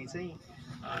सिकरहरूको लागि चाहिँ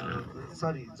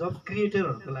जब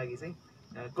क्रिएटरहरूको लागि चाहिँ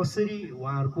कसरी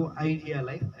उहाँहरूको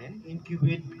आइडियालाई होइन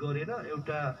इन्क्युबेट गरेर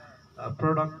एउटा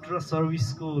प्रडक्ट र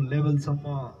सर्भिसको लेभलसम्म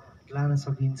लान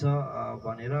सकिन्छ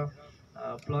भनेर,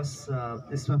 प्लस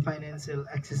त्यसमा फाइनेन्सियल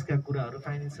एक्सेसका कुराहरू,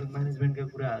 फाइनेन्सियल म्यानेजमेन्टका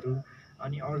कुराहरू,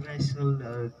 अनि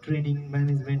अर्गनाइजेसनल ट्रेनिङ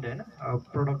म्यानेजमेन्ट होइन,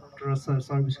 प्रडक्ट र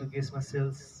सर्भिसको केसमा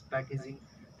सेल्स प्याकेजिङ,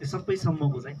 त्यो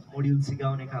सबैसम्मको चाहिँ मोड्युल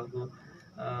सिकाउने खालको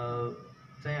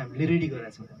चाहिँ हामीले रेडी गरेका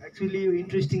छौँ। एक्चुअली यो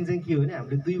इन्ट्रेस्टिङ चाहिँ के हो भने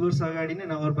हामीले 2 वर्ष अगाडि नै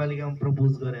नगरपालिकामा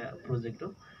प्रपोज गरे प्रोजेक्ट हो,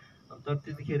 तर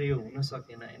त्यतिखेर यो हुन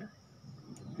सकेन होइन।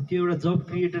 त्यो एउटा जब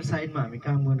क्रिएटर साइडमा हामी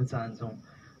काम गर्न चाहन्छौँ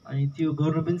अनि त्यो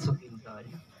गर्न पनि सकिन्छ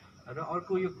होइन। र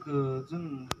अर्को यो जुन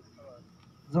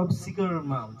जब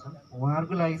सिकरमा हुन्छन्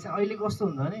उहाँहरूको लागि चाहिँ अहिले कस्तो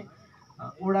हुन्छ भने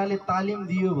ओडाले तालिम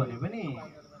दियो भने पनि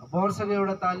वर्षको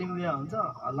एउटा तालिम दिया हुन्छ,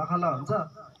 हल्लाखल्ला हुन्छ,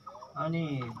 अनि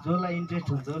जसलाई इन्ट्रेस्ट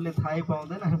हुन्छ उसले थाहै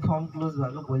पाउँदैन, अनि फर्म क्लोज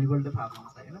भएको भोलिपल्ट थाहा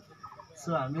पाउँछ होइन। सो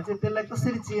हामीले चाहिँ त्यसलाई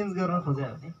कसरी चेन्ज गर्न खोज्यो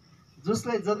भने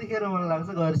जसलाई जतिखेर मन लाग्छ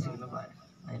गएर सिक्नु पायो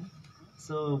होइन।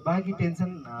 सो बाँकी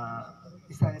टेन्सन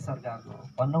स्थानीय सरकारको हो।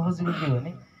 भन्न खोजेको के हो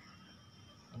भने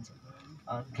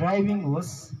ड्राइभिङ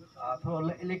होस् अथवा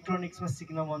इलेक्ट्रोनिक्समा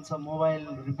सिक्न मन छ, मोबाइल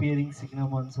रिपेयरिङ सिक्न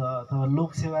मन छ, अथवा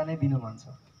लोकसेवा नै दिन मन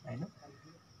छ होइन।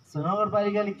 सो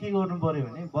नगरपालिकाले के गर्नु पऱ्यो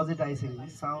भने बजेट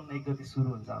आइसकेपछि साउन 1 गते सुरु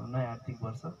हुन्छ हाम्रो नयाँ आर्थिक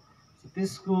वर्ष। सो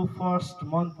त्यसको फर्स्ट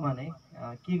मन्थमा नै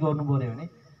के गर्नु पऱ्यो भने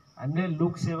हामीले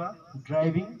लोकसेवा,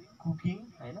 ड्राइभिङ, कुकिङ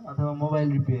होइन, अथवा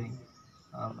मोबाइल रिपेयरिङ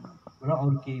र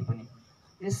अरू केही पनि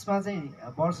यसमा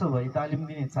चाहिँ वर्षभरि तालिम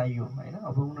दिने चाहियो होइन।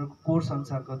 अब उनीहरूको कोर्स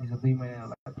अनुसार कति छ, 2 महिना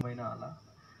होला, 3 महिना होला,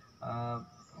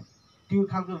 त्यो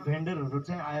खालको भेन्डरहरू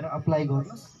चाहिँ आएर अप्लाई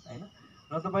गर्नुहोस् होइन।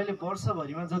 र तपाईँले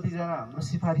वर्षभरिमा जतिजना हाम्रो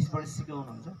सिफारिसबाट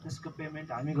सिकाउनुहुन्छ त्यसको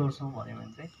पेमेन्ट हामी गर्छौँ भन्यो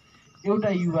भने चाहिँ एउटा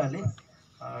युवाले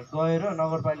गएर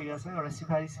नगरपालिकासँग एउटा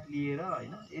सिफारिस लिएर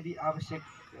होइन, यदि आवश्यक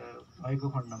भएको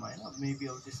खण्डमा होइन, मेबी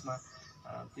अब त्यसमा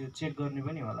त्यो चेक गर्ने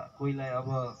पनि होला। कोहीलाई अब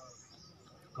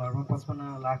घरमा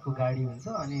 55 लाखको गाडी हुन्छ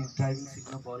अनि ड्राइभिङ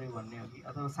सिक्न पऱ्यो भन्ने हो कि,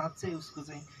 अथवा साँच्चै उसको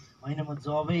चाहिँ होइन म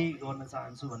जबै गर्न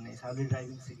चाहन्छु भन्ने हिसाबले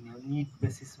ड्राइभिङ सिक्ने हो, निड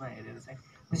बेसिसमा हेरेर चाहिँ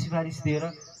त्यो सिफारिस दिएर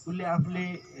उसले आफूले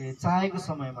चाहेको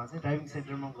समयमा चाहिँ ड्राइभिङ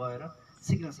सेन्टरमा गएर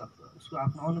सिक्न सक्छ, उसको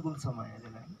आफ्नो अनुकूल समय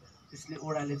हेरेर होइन। त्यसले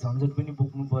ओडाले झन्झट पनि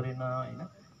बोक्नु परेन होइन।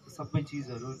 सबै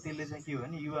चिजहरू त्यसले चाहिँ के हो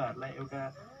भने युवाहरूलाई एउटा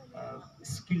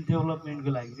स्किल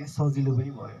डेभलपमेन्टको लागि चाहिँ सजिलो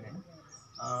पनि भयो होइन।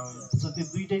 सो त्यो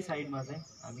दुइटै साइडमा चाहिँ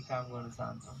हामी काम गर्न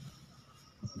चाहन्छौँ।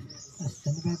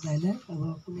 धन्यवाद भाइलाई। अब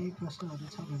कुनै प्रश्नहरू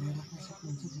छ भने राख्न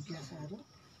सक्नुहुन्छ, जिज्ञासाहरू,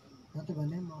 नत्र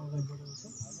भने म अगाडि बढाउँछु।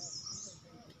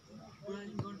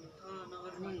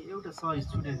 एउटा सही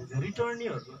छुटेको थियो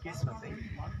रिटर्नीहरूको केसमा चाहिँ,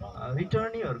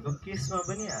 रिटर्नीहरूको केसमा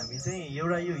पनि हामी चाहिँ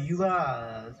एउटा यो युवा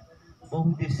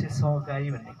बहुद्देश्य सहकारी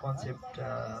भन्ने कन्सेप्ट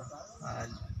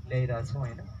ल्याइरहेछौँ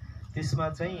होइन। त्यसमा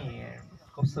चाहिँ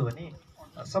कस्तो भने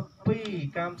सबै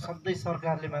काम सधैँ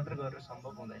सरकारले मात्र गरेर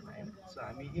सम्भव हुँदैन होइन। सो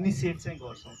हामी इनिसिएट चाहिँ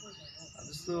गर्छौँ।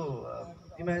 जस्तो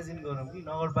इमेजिन गरौँ कि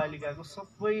नगरपालिकाको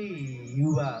सबै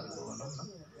युवाहरूको भनौँ न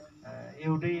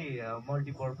एउटै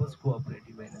मल्टिपर्पज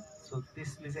कोअपरेटिभ होइन। सो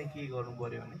त्यसले चाहिँ के गर्नु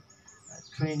पऱ्यो भने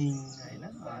ट्रेनिङ होइन,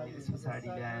 अनि त्यस पछाडि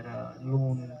ल्याएर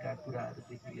लोनका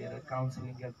कुराहरूदेखि लिएर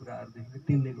काउन्सिलिङका कुराहरूदेखि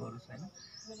त्यसले गरोस् होइन।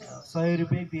 100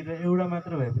 रुपियाँ तिरेर एउटा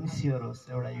मात्र भए पनि सेयर होस्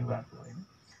एउटा युवाको होइन।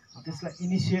 त्यसलाई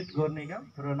इनिसिएट गर्ने काम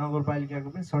र नगरपालिकाको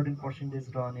पनि सर्टेन पर्सेन्टेज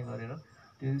रहने गरेर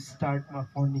त्यो स्टार्टमा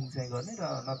फन्डिङ चाहिँ गर्ने र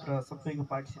नत्र सबैको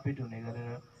पार्टिसिपेट हुने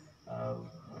गरेर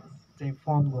चाहिँ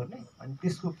फर्म गर्ने। अनि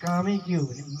त्यसको कामै के हो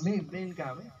भने मेन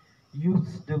कामै युथ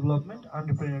डेभलपमेन्ट,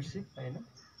 अन्टरप्रेनरसिप होइन,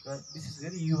 र विशेष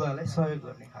गरी युवालाई सहयोग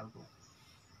गर्ने खालको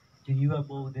त्यो युवा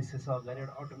बहुद्देश्य सहकारी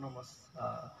एउटा अटोनोमस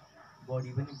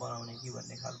बडी पनि बनाउने कि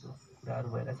भन्ने खालको कुराहरू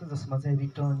भइरहेछ, जसमा चाहिँ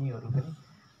रिटर्नीहरू पनि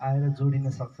आएर जोडिन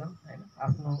सक्छन् होइन।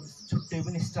 आफ्नो छुट्टै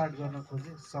पनि स्टार्ट गर्न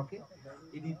सके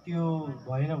यदि त्यो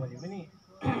भएन भने पनि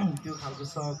त्यो खालको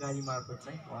सहकारी मार्फत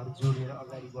चाहिँ उहाँहरू जोडेर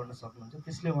अगाडि बढ्न सक्नुहुन्छ।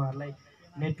 त्यसले उहाँहरूलाई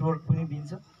नेटवर्क पनि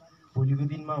दिन्छ, भोलिको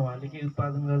दिनमा उहाँहरूले केही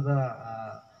उत्पादन गर्दा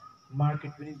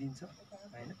मार्केट पनि दिन्छ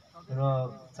होइन, र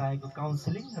चाहेको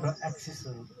काउन्सिलिङ र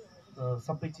एक्सेसहरू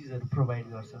सबै चिजहरू प्रोभाइड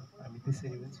गर्छ। हामी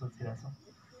त्यसरी पनि सोचिरहेछौँ।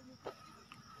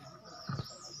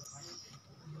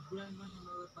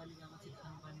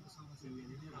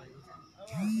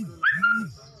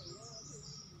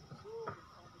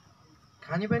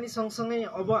 खानेपानी सँगसँगै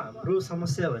अब हाम्रो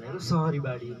समस्या भनेको सहरी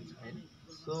बाढी हुन्छ होइन।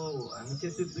 सो हामी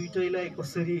त्यो दुइटैलाई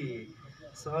कसरी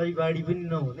सहरी बाढी पनि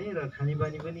नहुने र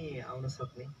खानेपानी पनि आउन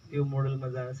सक्ने त्यो मोडलमा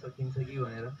जान सकिन्छ कि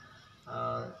भनेर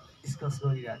डिस्कस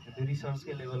गरिरहेको थियो। त्यो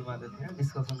रिसर्चकै लेभलमा त थिएन,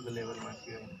 डिस्कसनको लेभलमा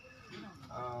थियो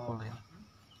होइन।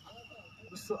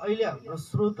 जस्तो अहिले हाम्रो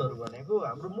स्रोतहरू भनेको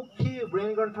हाम्रो मुख्य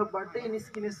बुढानीकण्ठबाटै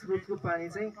निस्किने स्रोतको पानी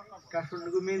चाहिँ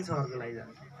काठमाडौँको मेन सहरको लागि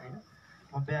जान्छ होइन।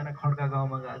 म बिहान खड्का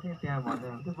गाउँमा गएको थिएँ, त्यहाँ भन्दै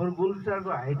हुन्थ्यो बरु गोलटारको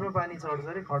हाइटमा पानी चढ्छ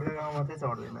अरे, खड्का गाउँमा चाहिँ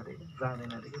चढ्दैन अरे,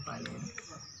 जाँदैन अरे कि पानी होइन।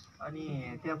 अनि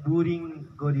त्यहाँ बोरिङ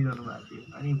गरिरहनु भएको थियो।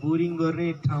 अनि बोरिङ गर्ने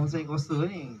ठाउँ चाहिँ कस्तो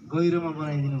भने गहिरोमा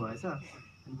बनाइदिनु भएछ।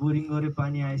 बोरिङ गरे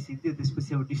पानी आइसक्यो,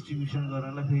 त्यसपछि अब डिस्ट्रिब्युसन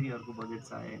गर्नलाई फेरि अर्को बजेट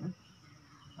चाहियो होइन।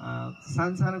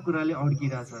 सानो कुराले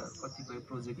अड्किरहेछ कतिपय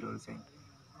प्रोजेक्टहरू चाहिँ।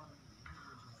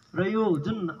 र यो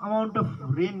जुन अमाउन्ट अफ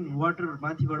रेन वाटर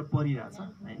माथिबाट परिरहेछ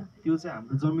होइन, त्यो चाहिँ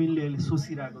हाम्रो जमिनले अहिले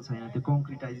सोचिरहेको छैन त्यो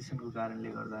कङ्क्रिटाइजेसनको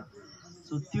कारणले गर्दा।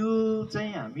 सो त्यो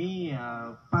चाहिँ हामी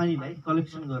पानीलाई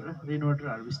कलेक्सन गरेर रेन वाटर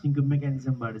हार्भेस्टिङको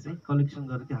मेकानिजमबाट चाहिँ कलेक्सन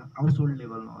गरेर त्यो हाउस होल्ड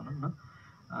लेभलमा भनौँ न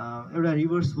एउटा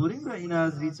रिभर्स बोरिङ र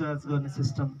इनाज रिचार्ज गर्ने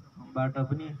सिस्टमबाट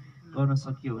पनि गर्न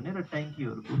सकियो भने र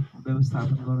ट्याङ्कीहरूको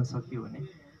व्यवस्थापन गर्न सकियो भने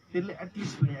त्यसले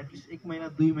एटलिस्ट 1 महिना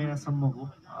 2 महिनासम्मको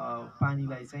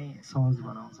पानीलाई चाहिँ सहज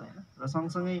बनाउँछ होइन। र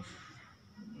सँगसँगै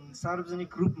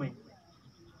सार्वजनिक रूपमै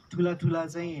ठुला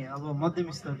चाहिँ अब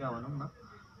मध्यम स्तरका भनौँ न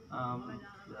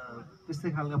त्यस्तै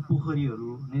खालका पोखरीहरू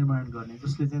निर्माण गर्ने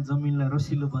जसले चाहिँ जमिनलाई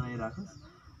रसिलो बनाइराखोस्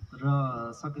र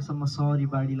सकेसम्म सहरी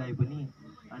बाढीलाई पनि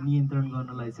नियन्त्रण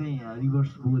गर्नलाई चाहिँ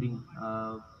रिभर्स बोरिङ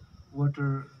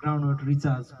ग्राउन्ड वाटर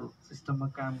रिचार्जको सिस्टममा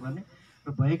काम गर्ने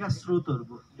र भएका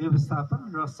स्रोतहरूको व्यवस्थापन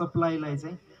र सप्लाईलाई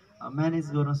चाहिँ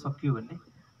म्यानेज गर्न सक्यो भने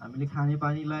हामीले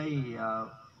खानेपानीलाई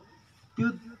त्यो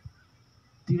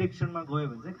डिरेक्सनमा गयो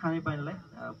भने चाहिँ खानेपानीलाई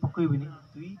पक्कै पनि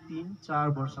 2, 3, 4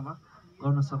 वर्षमा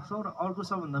गर्न सक्छौँ। र अर्को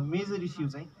सबभन्दा मेजर इस्यु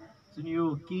चाहिँ जुन यो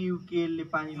केयुकेएलले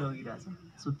पानी लगिरहेछ,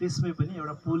 सो त्यसमै पनि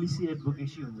एउटा पोलिसी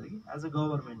एडभोकेसी हुन्छ कि एज अ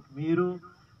गभर्मेन्ट मेरो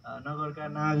नगरका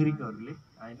नागरिकहरूले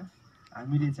होइन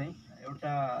हामीले चाहिँ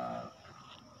एउटा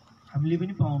हामीले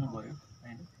पनि पाउनु पऱ्यो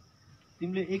होइन।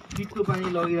 तिमीले 1 फिटको पानी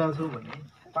लगिरहेछौ भने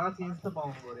 5 इन्च त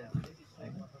पाउनु पऱ्यो हामीले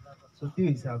होइन। सो त्यो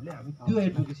हिसाबले हामी त्यो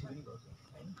एडभोकेसी पनि गर्छौँ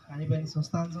होइन। खानेपानी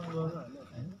संस्थानसँग गर्छौँ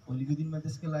होइन। भोलिको दिनमा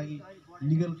त्यसको लागि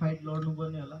लिगल फाइट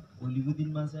लड्नुपर्ने होला, भोलिको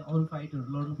दिनमा चाहिँ अरू फाइटहरू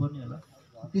लड्नुपर्ने होला,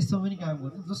 त्यसमा पनि काम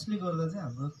गर्छौँ। जसले गर्दा चाहिँ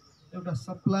हाम्रो एउटा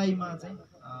सप्लाईमा चाहिँ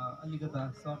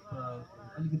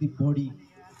अलिकति बढी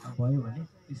भयो भने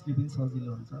त्यसले पनि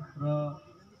सजिलो हुन्छ। र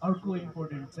अर्को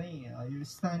इम्पोर्टेन्ट चाहिँ यो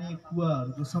स्थानीय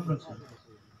कुवाहरूको संरक्षण।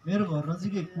 मेरो घर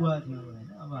नजिकै कुवा थियो होइन।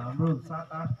 अब हाम्रो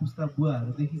 7-8 पुस्ता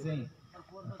बुवाहरूदेखि चाहिँ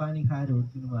पानी खाएर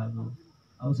हुर्किनु भएको।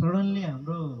 अब सडनली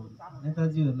हाम्रो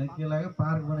नेताजीहरूलाई के लाग्यो,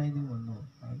 पार्क बनाइदिउँ भन्नु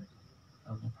होइन।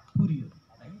 अब पुरियो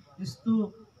होइन। त्यस्तो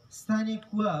स्थानीय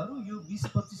कुवाहरू यो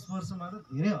 20-25 वर्षमा त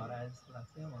धेरै हरायो जस्तो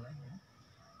लाग्छ मलाई होइन।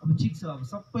 अब ठिक छ, अब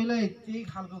सबैलाई त्यही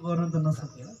खालको गर्न त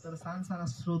नसकेला, तर साना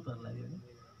स्रोतहरूलाई पनि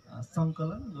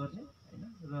सङ्कलन गर्ने होइन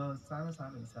र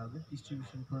सानो हिसाबले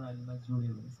डिस्ट्रिब्युसन प्रणालीमा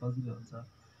जोड्यो भने सजिलो हुन्छ।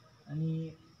 अनि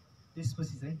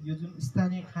त्यसपछि चाहिँ यो जुन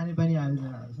स्थानीय खानेपानी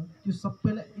आयोजनाहरू छन् त्यो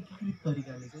सबैलाई एकीकृत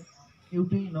तरिकाले चाहिँ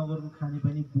एउटै नगरको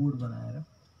खानेपानी बोर्ड बनाएर।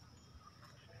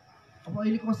 अब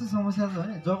अहिले कस्तो समस्या छ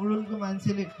भने जगडोलको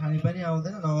मान्छेले खानेपानी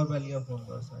आउँदैन, नगरपालिका फोन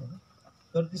गर्छ होइन।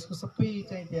 तर त्यसको सबै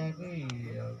चाहिँ त्यहाँकै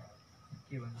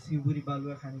के भन्छ शिवपुरी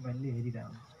बालुवा खानेपानीले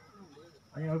हेरिरहन्छ।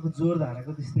 अनि अर्को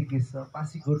जोरधाराको त्यस्तै केस छ,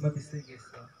 पासीकोटमा त्यस्तै केस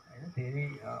छ होइन। धेरै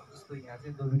जस्तो यहाँ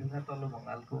चाहिँ दोबिढुङ्गा तल्लो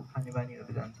भङ्गालको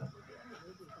खानेपानीहरू जान्छ।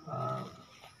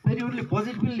 फेरि उसले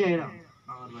बजेट पनि ल्याएर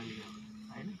नगरपालिका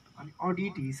होइन। अनि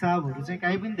अडिट हिसाबहरू चाहिँ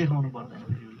काहीँ पनि देखाउनु पर्दैन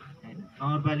फेरि उसले होइन।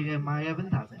 नगरपालिका माया पनि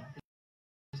थाहा छैन,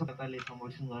 सरकारले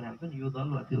प्रमोसन गरिहाल्छ नि यो दल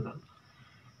वा त्यो दल।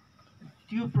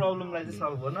 त्यो प्रब्लमलाई चाहिँ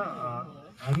सल्भ गर्न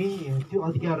हामी त्यो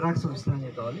अधिकार राख्छौँ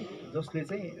स्थानीय तहले, जसले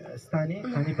चाहिँ स्थानीय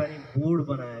खानेपानी बोर्ड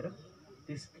बनाएर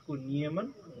त्यसको नियमन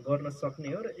गर्न सक्ने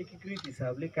हो र एकीकृत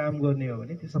हिसाबले काम गर्ने हो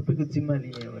भने त्यो सबैको जिम्मा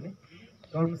लिने हो भने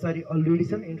कर्मचारी अलरेडी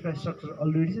छन्, इन्फ्रास्ट्रक्चर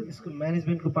अलरेडी छ, त्यसको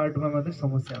म्यानेजमेन्टको पार्टमा मात्रै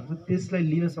समस्या हुन्छ। त्यसलाई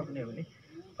लिन सक्ने हो भने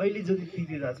अहिले जति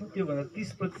तिरिरहेको छौँ त्योभन्दा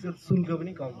 30% शुल्क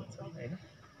पनि कम हुन्छ होइन।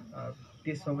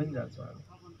 त्यसमा पनि जान्छौँ हामी।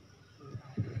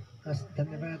 हस्,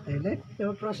 धन्यवाद धेरै। यो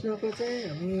प्रश्नको चाहिँ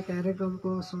हामी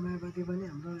कार्यक्रमको समयावधि पनि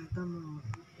हाम्रो एकदम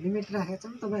लिमिट राखेका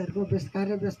छौँ। तपाईँहरूको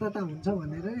कार्यव्यस्तता हुन्छ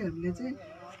भनेर हामीले चाहिँ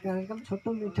कार्यक्रम छोटो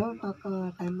मिठो टक्क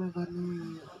टाइममा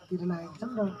गर्नेतिर लागेका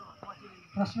छौँ र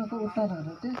प्रश्नको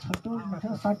उत्तरहरू चाहिँ छोटो मिठो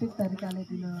सठिक तरिकाले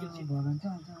दिनु भयो भने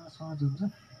चाहिँ अझ सहज हुन्छ।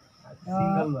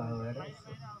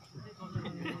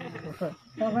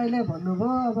 तपाईँले भन्नुभयो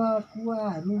अब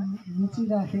कुवाहरू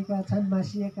मिचिराखेका छन्,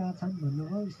 मासिएका छन्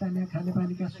भन्नुभयो, स्थानीय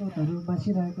खानेपानीका स्रोतहरू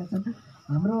मासिरहेका छन्।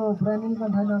 हाम्रो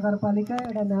बुढानीलकण्ठ नगरपालिका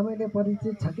एउटा नामैले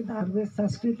परिचित छ कि धार्मिक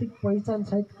सांस्कृतिक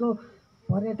पहिचानसहितको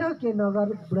पर्यटकीय नगर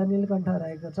बुढानीलकण्ठ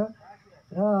रहेको छ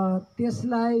र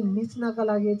त्यसलाई मिच्नका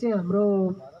लागि चाहिँ हाम्रो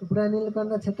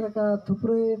बुढानीलकण्ठ क्षेत्रका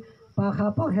थुप्रै पाखा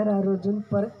पखेराहरू जुन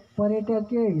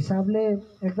पर्यटकीय हिसाबले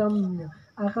एकदम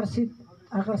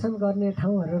आकर्षण गर्ने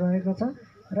ठाउँहरू रहेको छ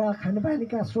र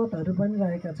खानेपानीका स्रोतहरू पनि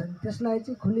रहेका छन्। त्यसलाई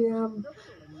चाहिँ खुलेआम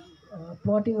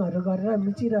प्लटिङहरू गरेर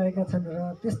मिचिरहेका छन् र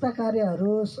त्यस्ता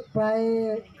कार्यहरू प्राय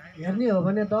हेर्ने हो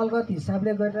भने दलगत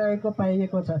हिसाबले गरिरहेको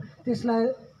पाइएको छ। त्यसलाई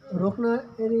रोक्न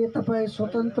यदि तपाईँ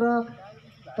स्वतन्त्र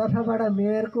तर्फबाट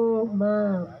मेयरकोमा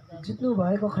जित्नु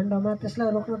भएको खण्डमा त्यसलाई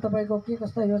रोक्न तपाईँको के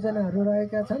कस्ता योजनाहरू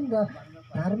रहेका छन् र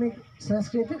धार्मिक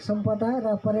सांस्कृतिक सम्पदा र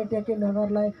पर्यटकीय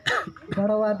नगरलाई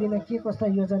बढावा दिन के कस्ता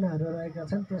योजनाहरू रहेका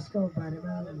छन् त्यसको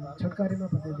बारेमा छोटकरीमा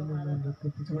बताइदिनु अनुरोध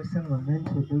गर्छु। क्वेसन भन्दा पनि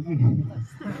छोटो कि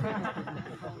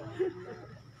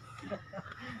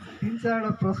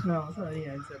 3-4वटा प्रश्न आउँछ अनि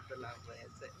एन्सर त लामो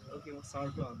आउँछ। ओके, म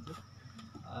सर्टमा हुन्छु।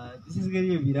 विशेष गरी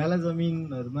यो भिराला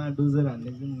जमिनहरूमा डोजर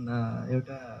हान्ने जुन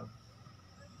एउटा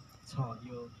छ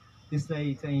यो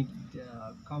त्यसलाई चाहिँ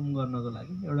कम गर्नको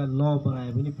लागि एउटा ल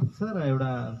बनाए पनि पुग्छ र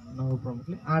एउटा नगर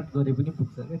प्रमुखले आँट गरे पनि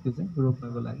पुग्छ क्या त्यो चाहिँ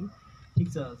रोक्नको लागि। ठिक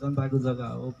छ, जनताको जग्गा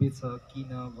हो, बेच,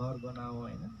 किन, घर बनाऊ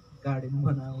होइन, गार्डन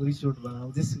बनाऊ, रिसोर्ट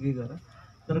बनाऊ, जेसुकै गर,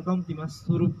 तर कम्तीमा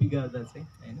स्वरूप बिगार्दा चाहिँ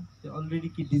होइन त्यो अलरेडी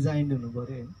के डिजाइन हुनु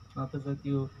पऱ्यो होइन, नत्र त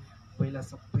त्यो पहिला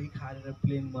सबै खारेर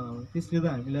प्लेन बनाउनु त्यसले त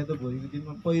हामीलाई त भोलिको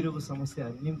दिनमा पहिरोको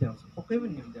समस्याहरू निम्त्याउँछ, पक्कै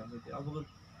पनि निम्त्याउँछ। त्यो अब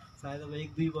सायद अब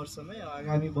 1-2 वर्षमै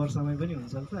आगामी वर्षमै पनि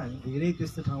हुनसक्छ हामी धेरै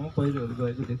त्यस्तो ठाउँमा पहिरोहरू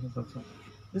गएको देख्न सक्छौँ।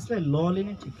 त्यसलाई लले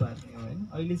नै ठिक पार्ने हो होइन।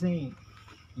 अहिले चाहिँ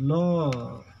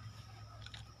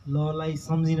ललाई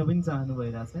सम्झिन पनि चाहनु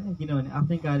भइरहेको छैन, किनभने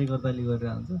आफ्नै कार्यकर्ताले गरेर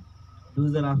हुन्छ,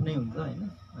 डोजर आफ्नै हुन्छ होइन,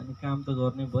 अनि काम त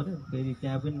गर्नै पऱ्यो, फेरि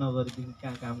त्यहाँ पनि नगरेदेखि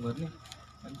कहाँ काम गर्ने,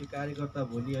 अनि त्यो कार्यकर्ता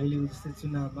भोलि अहिलेको जस्तै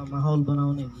चुनावमा माहौल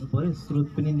बनाउने हुनु पऱ्यो, स्रोत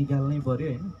पनि निकाल्नै पऱ्यो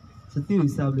होइन। सो त्यो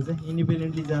हिसाबले चाहिँ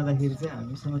इन्डिपेन्डेन्टली जाँदाखेरि चाहिँ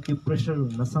हामीसँग त्यो प्रेसर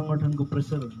हुन्न, सङ्गठनको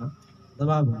प्रेसर हुन्न,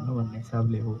 दबाब हुन्न भन्ने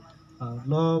हिसाबले हो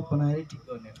ल बनाएरै ठिक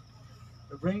गर्ने हो।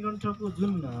 र बुढानीकण्ठको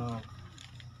जुन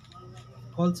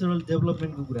कल्चरल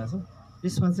डेभलपमेन्टको कुरा छ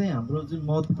त्यसमा चाहिँ हाम्रो जुन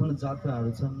महत्त्वपूर्ण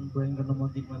जात्राहरू छन्, बुढानीकण्ठ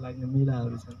मन्दिरमा लाग्ने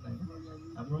मेलाहरू छन् होइन,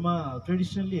 हाम्रोमा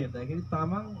ट्रेडिसनल्ली हेर्दाखेरि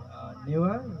तामाङ,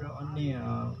 नेवार र अन्य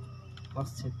खस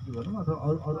छेत्री भनौँ अथवा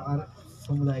अरू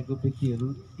समुदायको व्यक्तिहरू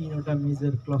 3वटा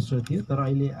मेजर क्लस्टर थियो, तर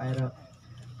अहिले आएर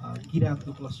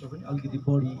किराँतको क्लस्टर पनि अलिकति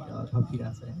बढी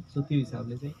थपिरहेको छ होइन। सो त्यो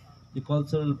हिसाबले चाहिँ यो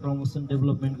कल्चरल प्रमोसन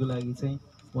डेभलपमेन्टको लागि चाहिँ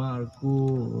उहाँहरूको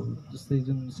जस्तै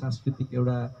जुन सांस्कृतिक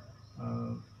एउटा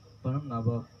भनौँ न अब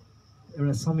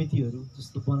एउटा समितिहरू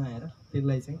जस्तो बनाएर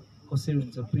त्यसलाई चाहिँ कसरी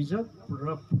हुन्छ प्रिजर्भ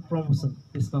र प्रमोसन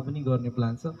त्यसमा पनि गर्ने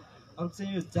प्लान छ। अब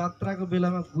चाहिँ यो जात्राको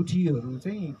बेलामा गुठीहरू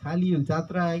चाहिँ खालि यो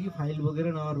जात्रा आयो कि फाइल बोकेर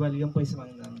नगरपालिकामा पैसा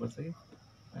माग्न जानुपर्छ कि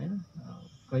होइन,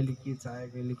 कहिले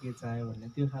के चाह्यो भन्ने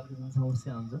त्यो खालको जुन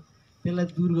समस्या हुन्छ त्यसलाई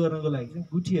दूर गर्नको लागि चाहिँ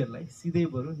गुठीहरूलाई सिधै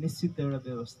बरु निश्चित एउटा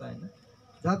व्यवस्था होइन,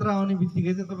 जात्रा आउने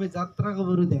बित्तिकै चाहिँ तपाईँ जात्राको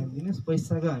बरु ध्यान दिनुहोस्,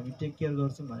 पैसाको हामी टेक केयर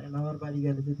गर्छौँ भने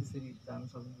नगरपालिकाले चाहिँ त्यसरी जान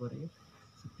सक्नु पऱ्यो।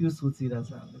 त्यो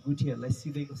सोचिरहेछ हामीले, गुठीहरूलाई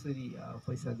सिधै कसरी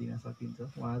पैसा दिन सकिन्छ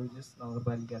उहाँहरू जस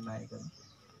नगरपालिका नआइकन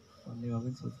भन्नेमा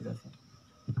पनि सोचिरहेछ।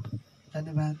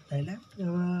 धन्यवाद दाइला।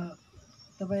 अब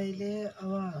तपाईँले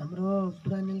अब हाम्रो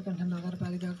बुढानीलकण्ठ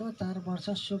नगरपालिकाको 4 वर्ष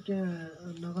स्वकीय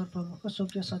नगर प्रमुखको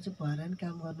स्वकीय सचिव भएर पनि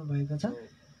काम गर्नुभएको छ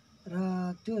र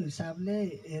त्यो हिसाबले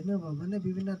हेर्नुभयो भने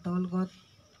विभिन्न दलगत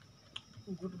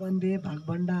गुटबन्दी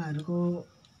भागभण्डाहरूको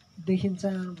देखिन्छ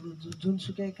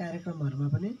जुनसुकै कार्यक्रमहरूमा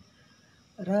पनि,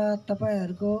 र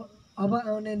तपाईँहरूको अब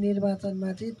आउने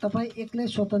निर्वाचनमा चाहिँ तपाईँ एक्लै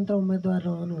स्वतन्त्र उम्मेदवार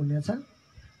रहनुहुनेछ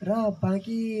र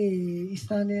बाँकी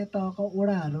स्थानीय तहको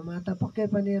वडाहरूमा त पक्कै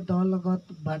पनि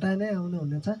दलगतबाट नै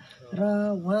आउनुहुनेछ र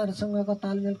उहाँहरूसँगको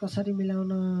तालमेल कसरी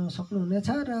मिलाउन सक्नुहुनेछ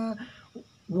र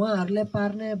उहाँहरूले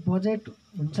पार्ने बजेट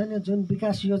हुन्छ नि जुन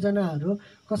विकास योजनाहरू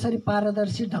कसरी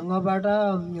पारदर्शी ढङ्गबाट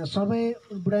सबै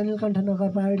बुढानीलकण्ठ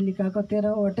नगरपालिकाको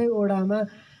 13वटै वडामा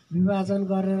विभाजन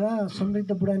गरेर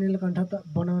समृद्ध बुढानीलकण्ठ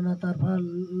बनाउनतर्फ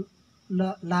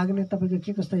लाग्ने तपाईँको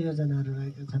के कस्ता योजनाहरू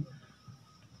रहेका छन्?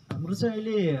 हाम्रो चाहिँ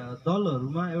अहिले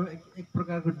दलहरूमा एउटा एक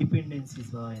प्रकारको डिपेन्डेन्सी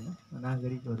छ होइन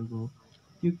नागरिकहरूको।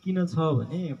 त्यो किन छ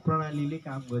भने प्रणालीले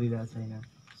काम गरिरहेको छैन।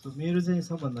 सो मेरो चाहिँ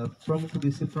सबभन्दा प्रमुख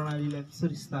उद्देश्य प्रणालीलाई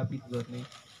कसरी स्थापित गर्ने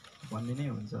भन्ने नै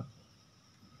हुन्छ।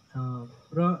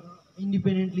 र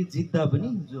इन्डिपेन्डेन्टली जित्दा पनि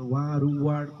जो उहाँहरू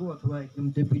वार्डको अथवा एकदम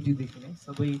डेपुटीदेखि नै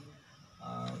सबै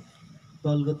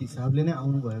दलगत हिसाबले नै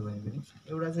आउनुभयो भने पनि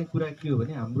एउटा चाहिँ कुरा के हो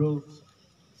भने हाम्रो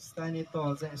स्थानीय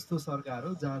तह चाहिँ यस्तो सरकार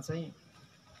हो जहाँ चाहिँ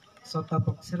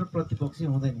सत्तापक्ष र प्रतिपक्ष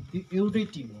हुँदैन, त्यो एउटै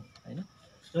टिम हो होइन।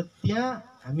 र त्यहाँ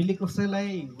हामीले कसैलाई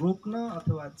रोक्न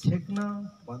अथवा छेक्न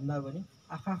भन्दा पनि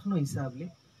आफ्नो हिसाबले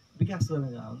विकास गर्न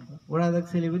जानु नि त।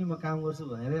 वडाध्यक्षले पनि म काम गर्छु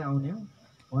भनेरै आउने हो,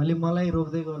 उहाँले मलाई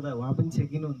रोक्दै गर्दा उहाँ पनि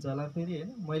छेकिनुहुन्छ होला फेरि होइन,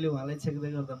 मैले उहाँलाई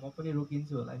छेक्दै गर्दा म पनि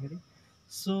रोकिन्छु होला फेरि।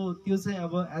 सो त्यो चाहिँ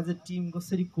अब एज अ टिम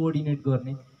कसरी कोअर्डिनेट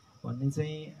गर्ने भन्ने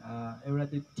चाहिँ एउटा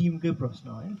त्यो टिमकै प्रश्न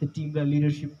हो होइन। त्यो टिमलाई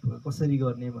लिडरसिप कसरी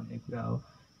गर्ने भन्ने कुरा हो।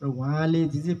 र उहाँले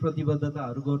जे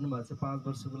प्रतिबद्धताहरू गर्नुभएको छ 5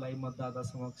 वर्षको लागि मतदाता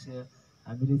समक्ष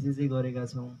हामीले जे गरेका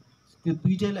छौँ त्यो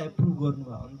दुइटैलाई एप्रुभ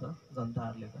गर्नुभयो नि त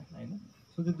जनताहरूले त होइन।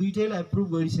 सो त्यो दुइटैलाई एप्रुभ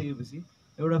गरिसकेपछि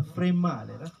एउटा फ्रेममा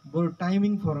हालेर बरु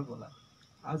टाइमिङ फरक होला,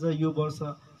 आज यो वर्ष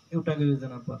एउटाको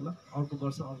योजना पर्ला, अर्को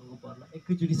वर्ष अर्को पर्ला,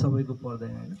 एकैचोटि सबैको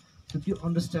पर्दैन होइन। सो त्यो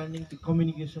अन्डरस्ट्यान्डिङ त्यो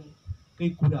कम्युनिकेसनकै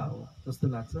कुरा हो जस्तो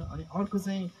लाग्छ। अनि अर्को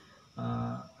चाहिँ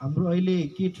हाम्रो अहिले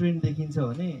के ट्रेन्ड देखिन्छ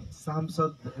भने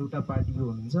सांसद एउटा पार्टीको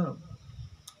हुनुहुन्छ,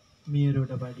 मेयर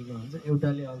एउटा पार्टीको हुनुहुन्छ,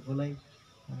 एउटाले अर्कोलाई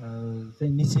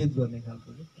चाहिँ निषेध गर्ने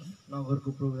खालको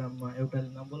नगरको प्रोग्राममा एउटाले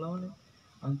नबोलाउने,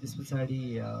 अनि त्यस पछाडि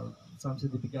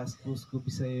संसदीय विकास कोषको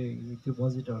विषय त्यो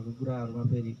बजेटहरूको कुराहरूमा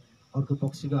फेरि अर्को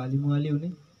पक्षको हालिमुहाली हुने।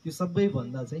 त्यो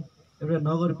सबैभन्दा चाहिँ एउटा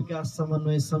नगर विकास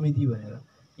समन्वय समिति भनेर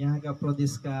यहाँका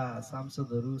प्रदेशका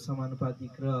सांसदहरू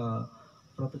समानुपातिक र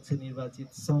प्रत्यक्ष निर्वाचित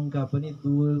सङ्घका पनि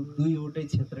दुईवटै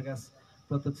क्षेत्रका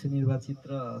प्रत्यक्ष निर्वाचित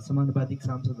र समानुपातिक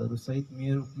सांसदहरू सहित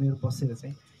मेयर बसेर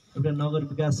चाहिँ एउटा नगर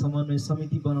विकास समन्वय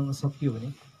समिति बनाउन सकियो भने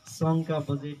सङ्घका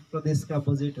बजेट प्रदेशका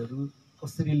बजेटहरू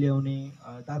कसरी ल्याउने,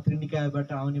 दात्री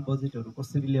निकायबाट आउने बजेटहरू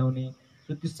कसरी ल्याउने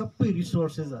र त्यो सबै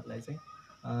रिसोर्सेसहरूलाई चाहिँ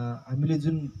हामीले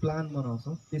जुन प्लान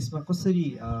बनाउँछौँ त्यसमा कसरी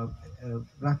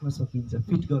राख्न सकिन्छ,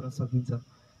 फिट गर्न सकिन्छ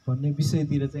भन्ने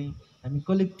विषयतिर चाहिँ हामी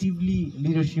कलेक्टिभली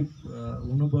लिडरसिप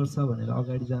हुनुपर्छ भनेर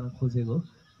अगाडि जान खोजेको हो।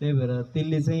 त्यही भएर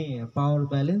त्यसले चाहिँ पावर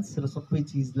ब्यालेन्स र सबै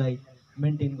चिजलाई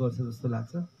मेन्टेन गर्छ जस्तो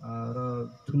लाग्छ र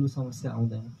ठुलो समस्या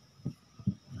आउँदैन।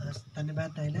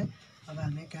 धन्यवाद दाइलाई। अब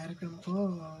हामी कार्यक्रमको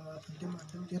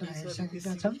अन्तिमतिर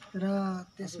आइसकेका छौँ र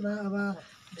त्यसमा अब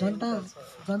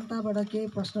जनताबाट केही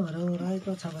प्रश्नहरू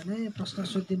रहेको छ भने प्रश्न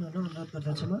सोधिदिनु हुन अनुरोध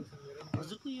गर्दछु म।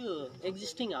 हजुरको यो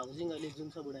एक्जिस्टिङ हाउसिङ अहिले जुन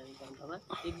छ बुढानीकान्थमा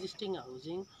एक्जिस्टिङ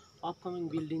हाउसिङ, अपकमिङ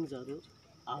बिल्डिङ्सहरू,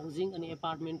 हाउसिङ अनि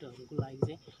एपार्टमेन्टहरूको लागि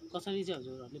चाहिँ कसरी चाहिँ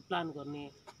हजुरहरूले प्लान गर्ने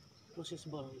प्रोसेस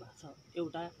बनाउनु भएको छ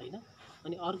एउटा होइन,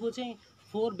 अनि अर्को चाहिँ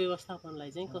फोहोर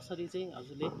व्यवस्थापनलाई चाहिँ कसरी चाहिँ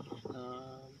हजुरले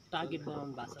टार्गेट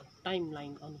बनाउनु भएको छ, टाइम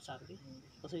लाइन अनुसारले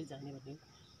कसरी जाने भन्ने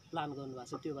प्लान गर्नुभएको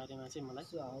छ त्यो बारेमा चाहिँ मलाई।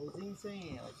 हाउसिङ चाहिँ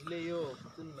हजुरले यो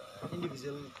जुन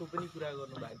इन्डिभिजुअलको पनि कुरा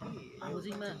गर्नुभयो कि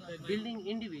हाउसिङमा बिल्डिङ,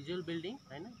 इन्डिभिजुअल बिल्डिङ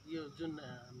होइन, यो जुन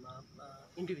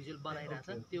इन्डिभिजुअल बनाइरहेको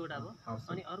छ त्यो एउटा भयो,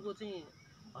 अनि अर्को चाहिँ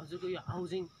हजुरको यो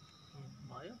हाउसिङ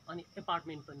भयो अनि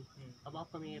एपार्टमेन्ट पनि। अब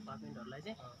अपकमिङ एपार्टमेन्टहरूलाई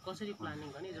चाहिँ कसरी प्लानिङ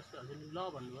गर्ने, जस्तो हजुरले ल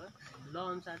भन्नुभयो, ल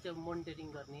अनुसार चाहिँ अब मोनिटरिङ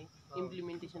गर्ने,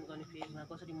 इम्प्लिमेन्टेसन गर्ने फेजमा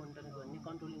कसरी मोनिटरिङ गर्ने,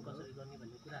 कन्ट्रोलिङ कसरी गर्ने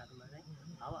भन्ने कुराहरूमा चाहिँ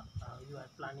हाउ यु आर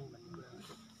प्लानिङ भन्ने कुराहरू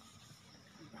चाहिँ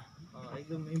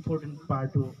एकदम इम्पोर्टेन्ट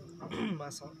पार्ट हो।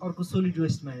 अर्को सोलिड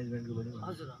वेस्ट म्यानेजमेन्टको पनि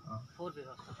हजुर फोहोर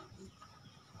व्यवस्था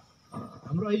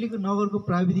हाम्रो अहिलेको नगरको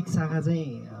प्राविधिक शाखा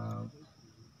चाहिँ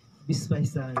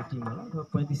 20-22जनाको टिम होला अथवा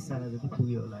 35जना जति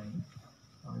पुग्यो होला होइन।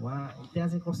 उहाँ त्यहाँ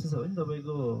चाहिँ कस्तो छ भने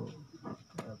तपाईँको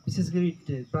विशेष गरी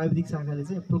प्राविधिक शाखाले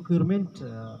चाहिँ प्रोक्योरमेन्ट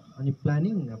अनि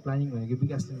प्लानिङ भनेको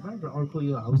विकास निर्माण र अर्को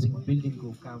यो हाउसिङ बिल्डिङको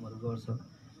कामहरू गर्छ।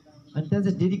 अनि त्यहाँ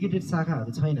चाहिँ डेडिकेटेड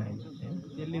शाखाहरू छैन अहिले होइन,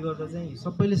 त्यसले गर्दा चाहिँ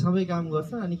सबैले सबै काम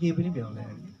गर्छ अनि केही पनि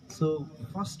भ्याउँदैन। सो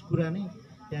फर्स्ट कुरा नै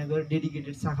त्यहाँ गएर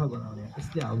डेडिकेटेड शाखा बनाउने,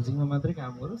 यसले हाउसिङमा मात्रै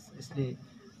काम गरोस्, यसले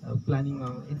प्लानिङमा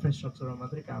इन्फ्रास्ट्रक्चरमा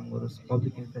मात्रै काम गरोस्,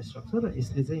 पब्लिक इन्फ्रास्ट्रक्चर, र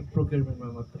यसले चाहिँ प्रोक्योरमेन्टमा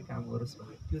मात्रै काम गरोस्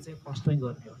भने त्यो चाहिँ फर्स्टमै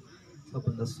गर्ने हो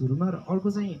सबभन्दा सुरुमा। र अर्को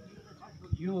चाहिँ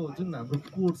यो जुन हाम्रो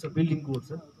कोड छ, बिल्डिङ कोड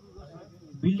छ,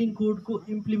 बिल्डिङ कोडको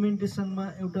इम्प्लिमेन्टेसनमा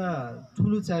एउटा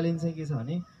ठुलो च्यालेन्ज चाहिँ के छ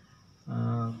भने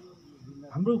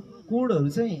हाम्रो कोडहरू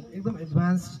चाहिँ एकदम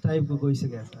एडभान्स टाइपको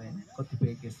गइसकेको छ होइन।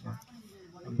 कतिपय केसमा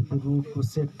हाम्रो त्यो रोडको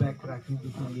सेटब्याक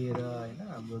राख्नेदेखि लिएर होइन,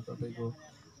 हाम्रो तपाईँको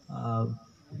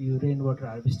यो रेन वाटर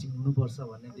हार्भेस्टिङ हुनुपर्छ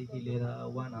भन्नेदेखि लिएर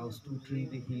 1 हाउस 2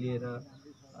 ट्रीदेखि लिएर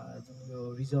यो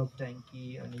रिजर्भ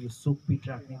ट्याङ्की अनि यो सोक पिट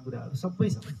राख्ने कुराहरू सबै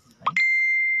छ है।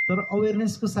 तर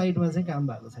अवेरनेसको साइडमा चाहिँ काम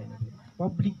भएको छैन।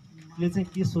 पब्लिकले चाहिँ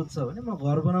के सोध्छ भने म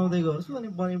घर बनाउँदै गर्छु अनि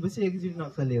बनेपछि एक्जिट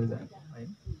नक्सा लिएर जाने होइन,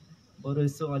 बरु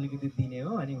यसो अलिकति दिने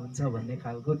हो अनि हुन्छ भन्ने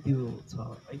खालको त्यो छ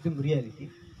एकदम रियालिटी।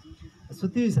 सो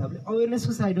त्यो हिसाबले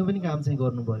अवेरनेसको साइडमा पनि काम चाहिँ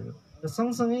गर्नु पऱ्यो र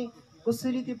सँगसँगै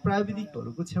कसरी त्यो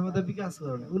प्राविधिकहरूको क्षमता विकास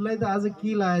गर्ने। उसलाई त आज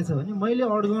के लागेछ भने मैले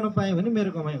अड्काउन पाएँ भने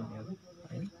मेरो कमाइ हुने हो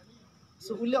होइन।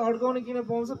 सो उसले अड्काउन किन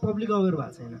पाउँछ, पब्लिक अवेर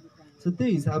भएको छैन। सो त्यो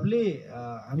हिसाबले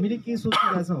हामीले के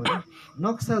सोचिरहेछौँ भने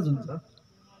नक्सा जुन छ,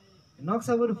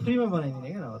 नक्सा बरु फ्रीमा बनाइदिने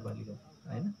क्या नगरपालिका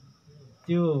होइन।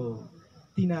 त्यो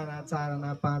 3 आना 4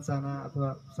 आना 5 आना अथवा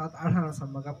 7-8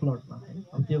 आनासम्मका प्लटमा होइन।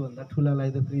 अब त्योभन्दा ठुलालाई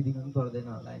त फ्री दिनु पनि पर्दैन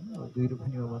होला होइन, 2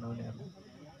 रुपियाँमा बनाउनेहरू।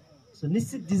 सो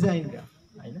निश्चित डिजाइनका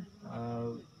होइन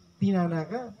 3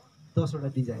 आनाका 10वटा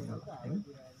डिजाइन होला होइन।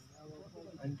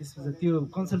 अनि त्यसपछि त्यो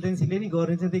कन्सल्टेन्सीले नि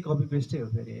गर्ने चाहिँ त्यही कपी पेस्टै हो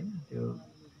फेरि होइन। त्यो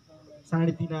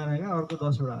 3.5 आनाका अर्को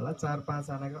 10वटा होला, 4-5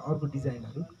 आनाका अर्को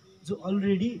डिजाइनहरू जो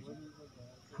अलरेडी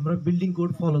हाम्रो बिल्डिङ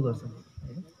कोड फलो गर्छ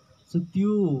होइन। सो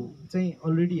त्यो चाहिँ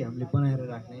अलरेडी हामीले बनाएर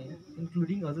राख्ने,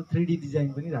 इन्क्लुडिङ अझ 3D डिजाइन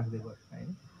पनि राख्दै गयो होइन।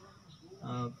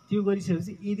 त्यो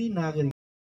गरिसकेपछि यदि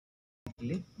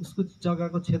नागरिकले उसको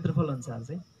जग्गाको क्षेत्रफल अनुसार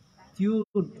चाहिँ त्यो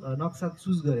नक्सा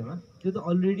चुज गरेमा त्यो त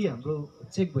अलरेडी हाम्रो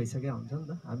चेक भइसकेको हुन्छ नि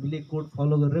त, हामीले कोड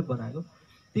फलो गरेर बनाएको।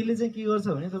 त्यसले चाहिँ के गर्छ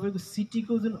भने तपाईँको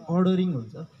सिटीको जुन अर्डरिङ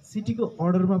हुन्छ, सिटीको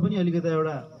अर्डरमा पनि अलिकति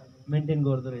एउटा मेन्टेन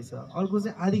गर्दो रहेछ। अर्को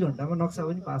चाहिँ आधी घन्टामा नक्सा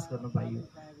पनि पास गर्न पाइयो।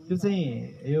 त्यो चाहिँ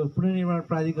यो पुनर्निर्माण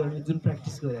प्राधिकरणले जुन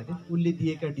प्र्याक्टिस गरेको थियो, उसले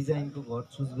दिएका डिजाइनको घर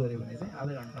चुज गऱ्यो भने चाहिँ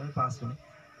आधा घन्टामै पास हुने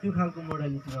त्यो खालको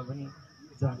मोडालिटीमा पनि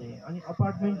जाने। अनि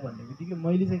अपार्टमेन्ट भन्ने बित्तिकै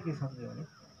मैले चाहिँ के सम्झेँ भने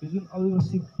यो जुन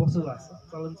अव्यवस्थित बसोबास छ,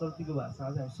 चलन चल्तीको भाषा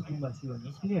आज हामी सुकुम्बासी भन्ने,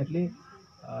 तिनीहरूले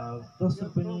 10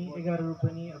 रुपियाँ 11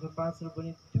 रुपियाँ अथवा 5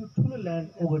 रुपियाँ त्यो ठुलो ल्यान्ड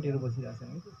ओगटेर बसिरहेको छ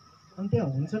नि। अनि त्यहाँ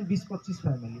हुन्छन् 20-25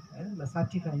 फ्यामिली होइन, ल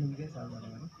 60 फ्यामिलीकै छ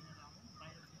भने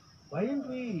why don't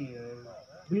we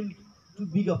build to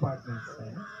big apartments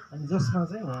होइन, अनि जसमा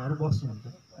चाहिँ उहाँहरू बस्नुहुन्छ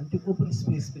अनि त्यो ओपन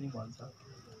स्पेस पनि भन्छ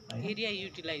होइन, एरिया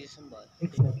युटिलाइजेसन भयो।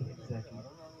 एक्ज्याक्टली।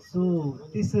 सो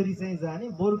त्यसरी चाहिँ जाने,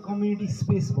 बरु कम्युनिटी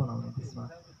स्पेस बनाउने त्यसमा,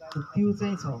 त्यो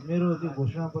चाहिँ छ मेरो त्यो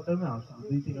घोषणापत्रमै आउँछ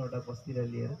 2-3वटा बस्तीलाई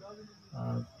लिएर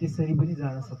त्यसरी पनि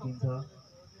जान सकिन्छ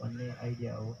भन्ने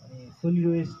आइडिया हो। अनि सोलिड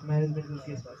वेस्ट म्यानेजमेन्टको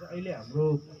केसमा चाहिँ अहिले हाम्रो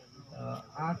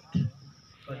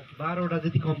 12वटा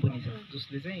जति कम्पनी छ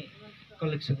जसले चाहिँ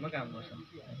कलेक्सनमा काम गर्छ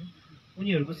होइन,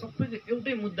 उनीहरूको सबैको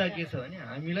एउटै मुद्दा के छ भने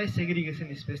हामीलाई सेग्रिगेसन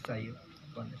स्पेस चाहियो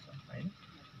भन्ने छ होइन।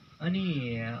 अनि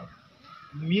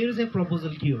मेरो चाहिँ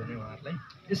प्रपोजल के हो भने उहाँहरूलाई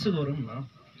यसो गरौँ न,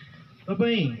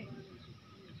 तपाईँ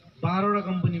 12वटा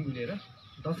कम्पनी मिलेर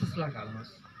 10 लाख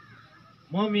हाल्नुहोस्,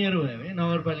 म मेरो भयो भने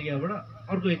नगरपालिकाबाट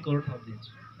अर्को 1 करोड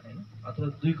थपिदिन्छु होइन, अथवा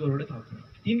 2 करोडै थपिदिनु,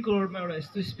 3 करोडमा एउटा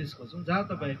यस्तो स्पेस खोजौँ जहाँ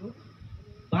तपाईँको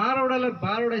 12वटालाई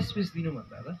 12वटा स्पेस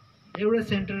दिनुभन्दा त एउटा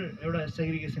सेन्टर एउटा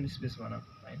सेग्रिगेसन स्पेस बनाऊ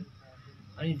होइन।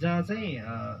 अनि जहाँ चाहिँ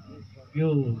यो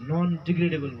नन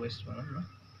डिग्रेडेबल वेस्ट भनौँ न,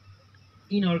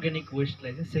 इनअर्ग्यानिक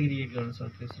वेस्टलाई चाहिँ सेग्रिगेट गर्न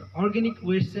सकियोस्, र अर्ग्यानिक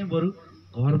वेस्ट चाहिँ बरु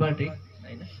घरबाटै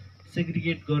होइन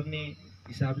सेग्रिगेट गर्ने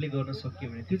हिसाबले गर्न सक्यो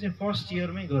भने त्यो चाहिँ फर्स्ट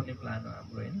इयरमै गर्ने प्लान हो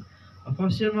हाम्रो होइन।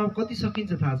 फर्स्ट इयरमा अब कति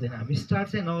सकिन्छ थाहा छैन, हामी स्टार्ट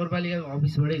चाहिँ नगरपालिकाको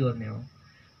अफिसबाटै गर्ने हो,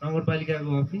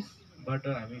 नगरपालिकाको अफिसबाट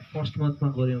हामी फर्स्ट मन्थमा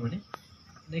गऱ्यौँ भने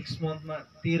नेक्स्ट मन्थमा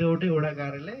 13वटै वडा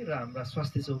कार्यालय र हाम्रा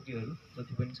स्वास्थ्य चौकीहरू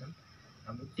जति पनि छन्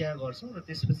हाम्रो त्यहाँ गर्छौँ, र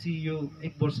त्यसपछि यो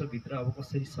 1 वर्षभित्र अब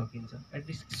कसरी सकिन्छ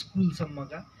एटलिस्ट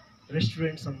स्कुलसम्मका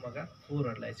रेस्टुरेन्टसम्मका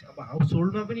फोहोरहरूलाई चाहिँ, अब हाउस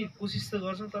होल्डमा पनि कोसिस त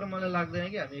गर्छौँ तर मलाई लाग्दैन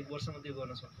कि हामी 1 वर्षमा त्यो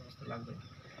गर्न सक्छौँ जस्तो लाग्दैन।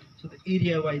 सो त्यो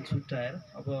एरिया वाइज छुट्याएर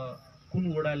अब कुन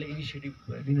वडाले इनिसिएटिभ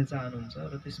लिन चाहनुहुन्छ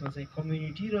र त्यसमा चाहिँ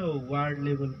कम्युनिटी र वार्ड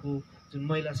लेभलको जुन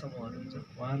महिला समूहहरू हुन्छ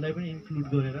उहाँहरूलाई पनि इन्क्लुड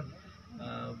गरेर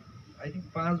आई थिङ्क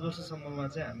 5 वर्षसम्ममा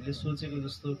चाहिँ हामीले सोचेको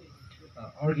जस्तो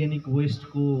अर्ग्यानिक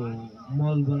वेस्टको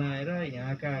मल बनाएर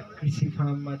यहाँका कृषि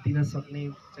फार्ममा दिन सक्ने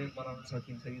चाहिँ बनाउन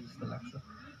सकिन्छ कि जस्तो लाग्छ।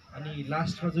 अनि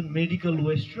लास्टमा जुन मेडिकल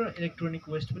वेस्ट र इलेक्ट्रोनिक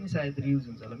वेस्ट पनि सायद रियुज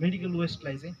हुन्छ होला। मेडिकल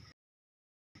वेस्टलाई चाहिँ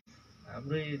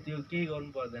हाम्रो त्यो केही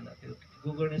गर्नु पर्दैन, त्यो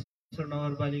गोकर्णेश्वर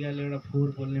नगरपालिकाले एउटा फोहोर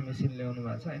पोल्ने मेसिन ल्याउनु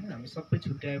भएको छ होइन, हामी सबै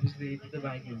छुट्याएपछि त यति त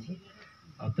बाँकी हुन्छ,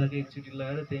 हप्ताको एकचोटि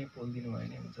लगाएर त्यहीँ पोलिदिनु भयो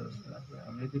भने हुन्छ जस्तो लाग्छ।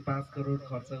 हामीले त्यो 5 करोड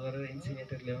खर्च गरेर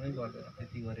इन्सिनेटर ल्याउनै पर्दैन,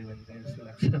 त्यति गऱ्यो भने चाहिँ जस्तो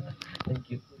लाग्छ। Thank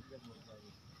you.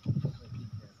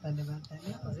 धन्यवाद।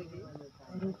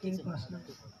 अरू केही प्रश्न?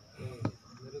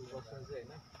 मेरो प्रश्न चाहिँ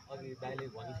होइन अघि दाइले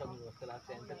भनिसक्नु जस्तो लाग्छ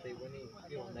एन्सर, त्यही पनि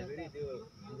के भन्दाखेरि त्यो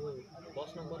हाम्रो 10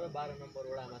 नम्बर र 12 नम्बर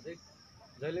वडामा चाहिँ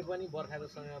जहिले पनि बर्खाको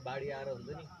समयमा बाढी आएर हुन्छ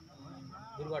नि,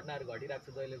 दुर्घटनाहरू घटिरहेको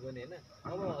छ जहिले पनि होइन।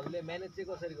 अब हजुरले म्यानेज चाहिँ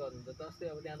कसरी गर्नुहुन्छ? जस्तै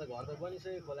अब त्यहाँ त घर त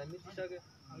बनिसक्यो, खोला मिचिसक्यो,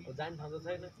 जाने ठाउँ त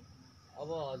छैन, अब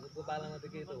हजुरको पालामा त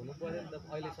केही त हुनु पऱ्यो नि त।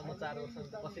 अहिलेसम्म 4 वर्षमा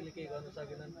त कसैले केही गर्न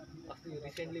सकेनन्। अस्ति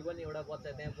रिसेन्टली पनि एउटा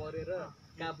बच्चा त्यहाँ परेर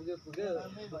कहाँ पुग्यो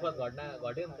दुःखद घटना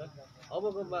घट्यो नि त।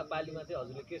 अबको पालीमा चाहिँ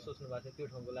हजुरले के सोच्नु भएको छ त्यो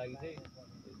ठाउँको लागि चाहिँ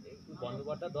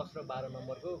भन्नुपर्दा 10 र 12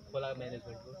 नम्बरको खोला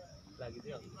म्यानेजमेन्टको लागि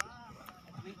चाहिँ हजुर?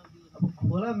 अब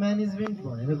खोला म्यानेजमेन्ट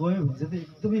भनेर गयो भने चाहिँ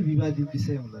एकदमै विवादित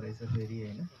विषय हुँदो रहेछ फेरि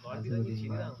होइन। आजको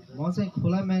दिनमा म चाहिँ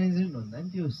खोला म्यानेजमेन्ट भन्दा पनि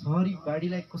त्यो सहरी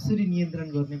बाढीलाई कसरी नियन्त्रण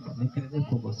गर्ने भन्नेतिर चाहिँ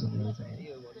फोकस हुनु चाहिँ।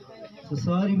 सो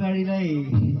सहरी बाढीलाई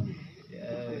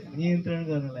नियन्त्रण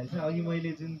गर्नलाई चाहिँ अघि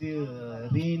मैले जुन त्यो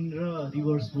रेन र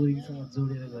रिभर्स बोरिङसँग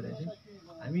जोडेर गरेको थिएँ,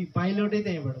 हामी पाइलटै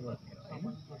त्यहीँबाट गर्ने हो होइन।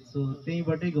 सो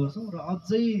त्यहीँबाटै गर्छौँ र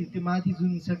अझै त्यो माथि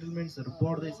जुन सेटलमेन्ट्सहरू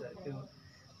बढ्दैछ त्यो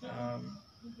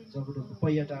जगडको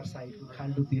पैयाटार साइडको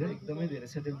खाल्डोतिर एकदमै धेरै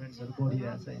सेटलमेन्ट्सहरू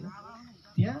बढिरहेछ होइन।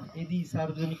 त्यहाँ यदि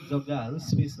सार्वजनिक जग्गाहरू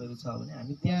स्पेसहरू छ भने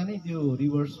हामी त्यहाँ नै त्यो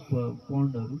रिभर्स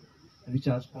पन्डहरू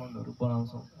रिचार्ज पन्डहरू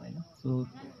बनाउँछौँ होइन। सो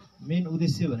मेन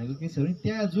उद्देश्य भनेको के छ भने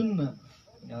त्यहाँ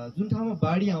जुन ठाउँमा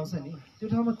बाढी आउँछ नि त्यो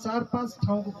ठाउँमा 4-5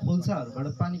 ठाउँको खोल्साहरूबाट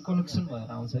पानी कलेक्सन भएर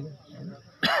आउँछ कि होइन।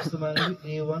 जस्तो मानिलिनु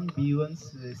A1, B1,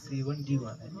 C1,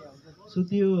 D1 होइन। सो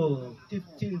त्यो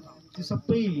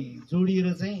सबै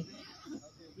जोडिएर चाहिँ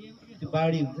त्यो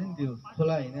बाढी हुन्छ नि, त्यो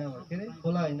खोला होइन के अरे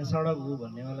खोला होइन सडक हो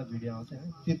भन्नेवाला भिडियो आउँछ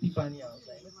होइन, त्यति पानी आउँछ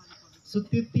होइन। सो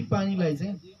त्यति पानीलाई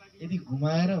चाहिँ यदि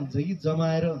घुमाएर हुन्छ कि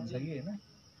जमाएर हुन्छ कि होइन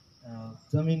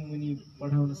जमिन मुनि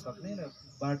पठाउन सक्ने र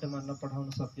बाटोमा नपठाउन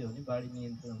सक्यो भने बाढी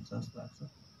नियन्त्रण हुन्छ जस्तो लाग्छ।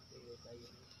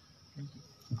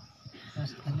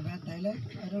 हस्, धन्यवाद दाइलाई।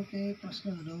 अरू केही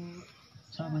प्रश्नहरू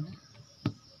छ भने?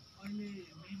 अहिले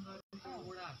मेन गरेको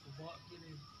वडाहरूको के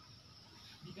अरे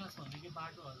विकास भनेको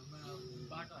बाटोहरू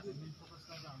मेन फोकस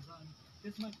गरेर हुन्छ। अनि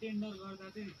त्यसमा टेन्डर गर्दा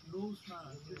चाहिँ लोसमा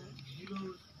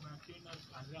बिलोमा टेन्डर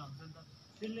हालेर हुन्छ नि त,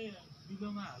 त्यसले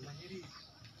बिलोमा हाल्दाखेरि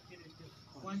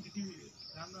क्वान्टिटी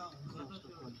राम्रो हुन्छ त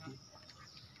त्यो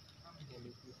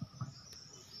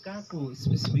कहाँको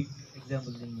स्पेसिफिक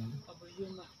इक्जाम्पल दिनु? अब यो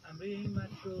हाम्रो यही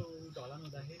माथिको ढलान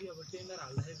हुँदाखेरि अब टेन्डर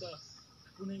हाल्दाखेरि त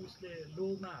कुनै उसले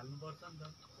लोमा हाल्नुपर्छ नि त।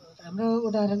 हाम्रो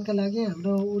उदाहरणका लागि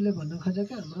हाम्रो उसले भन्न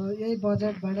खोजेको हाम्रो यही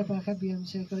बजेटबाट पाखा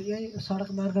बिएमसीको यही सडक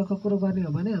मार्गको कुरो गर्ने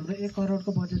हो भने हाम्रो 1 करोडको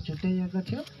बजेट छुट्याइएको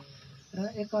थियो र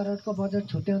 1 करोडको बजेट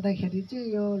छुट्याउँदाखेरि चाहिँ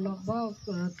यो लगभग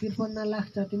 53 लाख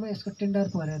जतिमा यसको टेन्डर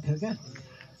परेको थियो क्या।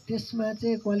 त्यसमा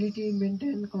चाहिँ क्वालिटी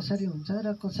मेन्टेन कसरी हुन्छ र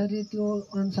कसरी त्यो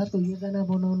अनुसारको योजना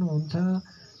बनाउनुहुन्छ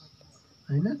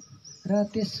होइन। र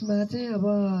त्यसमा चाहिँ अब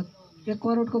 1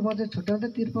 करोडको बजेट छुट्याउँदा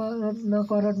 53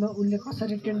 करोडमा उसले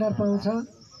कसरी टेन्डर पाउँछ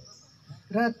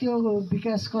र त्यो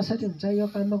विकास कसरी हुन्छ, यो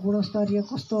काममा गुणस्तरीय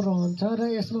कस्तो रहन्छ र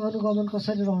यसमा अनुगमन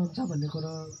कसरी रहन्छ भन्ने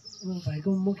कुरो भाइको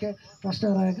मुख्य प्रश्न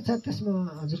रहेको छ। त्यसमा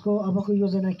हजुरको अबको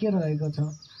योजना के रहेको छ?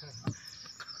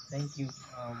 Thank you.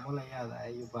 मलाई याद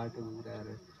आयो यो बाटोको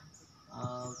कुराहरू।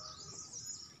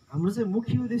 हाम्रो चाहिँ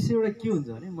मुख्य उद्देश्य एउटा के हुन्छ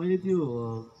भने मैले त्यो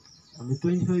हाम्रो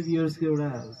 25 इयर्सको एउटा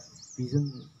भिजन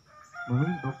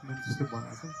भनौँ डकुमेन्ट जस्तो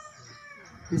बनाएको छ।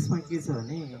 त्यसमा के छ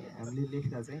भने हामीले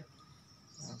लेख्दा चाहिँ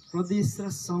प्रदेश र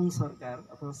सङ्घ सरकार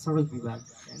अथवा सडक विभाग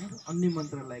होइन अन्य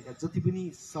मन्त्रालयका जति पनि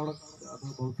सडक अथवा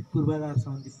भौतिक पूर्वाधार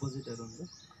सम्बन्धी बजेटहरू हुन्छ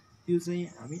त्यो चाहिँ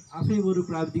हामी आफै बरु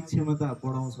प्राविधिक क्षमता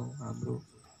बढाउँछौँ हाम्रो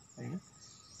होइन,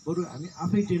 बरु हामी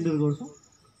आफै टेन्डर गर्छौँ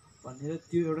भनेर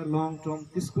त्यो एउटा लङ टर्म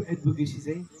त्यसको एडभोकेसी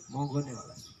चाहिँ म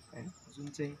गर्नेवाला छु होइन, जुन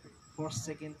चाहिँ फर्स्ट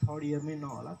सेकेन्ड थर्ड इयरमै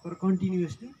नहोला तर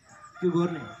कन्टिन्युसली त्यो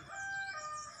गर्ने हो।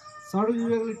 सडक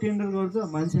विभागले टेन्डर गर्छ,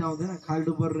 मान्छे आउँदैन,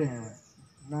 खाल्डो परेर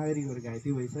नागरिकहरू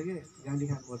घाइते भइसके गाली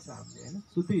खानुपर्छ हामीले होइन।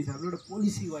 सो त्यो हिसाबले एउटा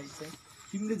पोलिसी वाइज चाहिँ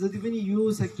तिमीले जति पनि यो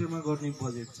सेक्टरमा गर्ने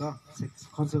बजेट छ,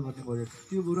 खर्च गर्ने बजेट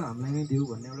त्यो बरु हामीलाई नै देऊ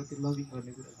भन्ने एउटा त्यो लबिङ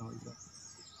गर्ने कुरा छ।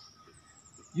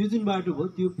 यो जुन बाटो भयो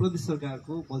त्यो प्रदेश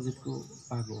सरकारको बजेटको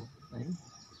पाएको हो होइन।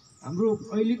 हाम्रो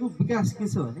अहिलेको विकास के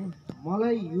छ भने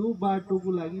मलाई यो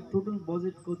बाटोको लागि टोटल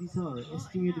बजेट कति छ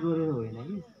एस्टिमेट गरेर होइन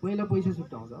कि पहिला पैसा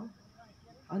छुट्याउँछ हो,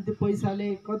 अनि त्यो पैसाले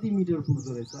कति मिटर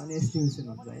पुग्दो रहेछ अनि एस्टिमेसन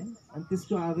हुन्छ होइन। अनि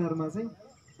त्यसको आधारमा चाहिँ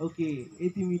ओके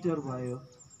यति मिटर भयो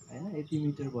होइन, यति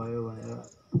मिटर भयो भनेर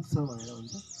पुग्छ भनेर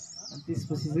हुन्छ। अनि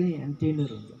त्यसपछि चाहिँ अनि टेन्डर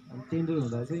हुन्छ। अनि टेन्डर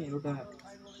हुँदा चाहिँ एउटा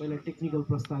पहिला टेक्निकल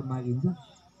प्रस्ताव मागिन्छ।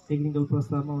 टेक्निकल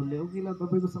प्रस्तावमा उसले ओके ल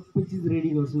तपाईँको सबै चिज रेडी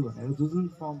गर्छु भनेर जुन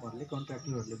फर्महरूले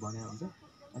कन्ट्र्याक्टरहरूले भनेको हुन्छ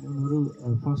अनि उनीहरू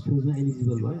फर्स्ट फेजमा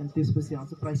एलिजिबल भयो। अनि त्यसपछि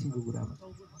आउँछ प्राइसिङको कुरामा।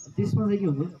 त्यसमा चाहिँ के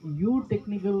हुन्छ यो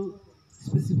टेक्निकल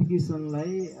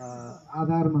स्पेसिफिकेसनलाई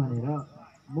आधार मानेर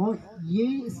म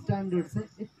यही स्ट्यान्डर्ड चाहिँ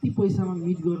यति पैसामा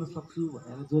मिट गर्न सक्छु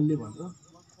भनेर जसले भन्छ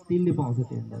त्यसले पाउँछ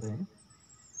टेन्डर होइन।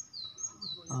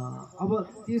 अब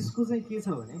त्यसको चाहिँ के छ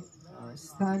भने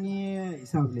स्थानीय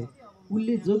हिसाबले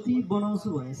उसले जति बनाउँछु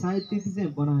भने सायद त्यति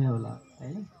चाहिँ बनायो होला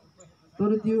होइन,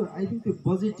 तर त्यो आई थिङ्क त्यो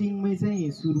बजेटिङमै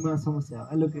चाहिँ सुरुमा समस्या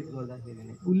एलोकेट गर्दाखेरि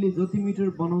नै उसले जति मिटर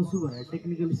बनाउँछु भनेर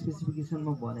टेक्निकल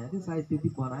स्पेसिफिकेसनमा भनेको थियो सायद त्यति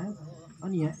बनायो।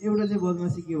 अनि यहाँ एउटा चाहिँ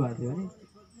बदमासी के भएको थियो भने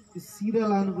त्यो सिधा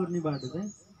लानुपर्ने बाटो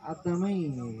चाहिँ आत्तामै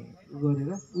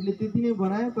गरेर उसले त्यति नै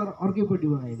बनायो तर अर्कैपट्टि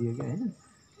बनाइदियो क्या होइन।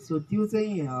 सो त्यो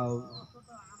चाहिँ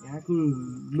यहाँको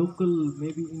लोकल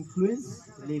मेबी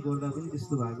इन्फ्लुएन्सले गर्दा पनि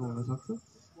त्यस्तो भएको हुनसक्छ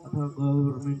अथवा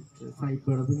गभर्मेन्ट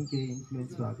साइडबाट पनि केही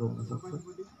इन्फ्लुएन्स भएको हुनसक्छ।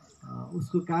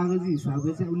 उसको कागजी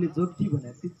हिसाबले चाहिँ उसले जति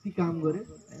भने त्यति काम गर्यो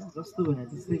होइन, जस्तो भने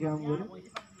त्यस्तै काम गर्यो।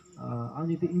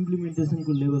 अनि त्यो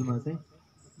इम्प्लिमेन्टेसनको लेभलमा चाहिँ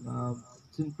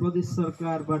जुन प्रदेश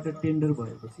सरकारबाट टेन्डर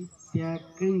भएपछि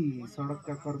त्यहाँकै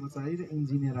सडकका कर्मचारी र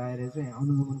इन्जिनियर आएर चाहिँ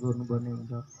अनुगमन गर्नुपर्ने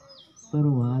हुन्छ, तर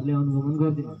उहाँहरूले अनुगमन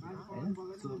गर्दिनु होइन।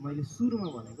 सो मैले सुरुमा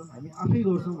भनेको हामी आफै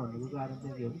गर्छौँ भनेको कारण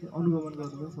चाहिँ के हो भने अनुगमन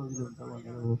गर्नु पनि सजिलो हुन्छ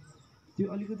भनेको हो। त्यो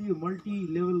अलिकति यो मल्टी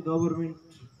लेभल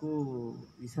गभर्मेन्टको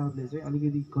हिसाबले चाहिँ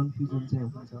अलिकति कन्फ्युजन चाहिँ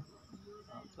हुन्छ,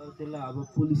 तर त्यसलाई अब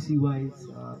पोलिसी वाइज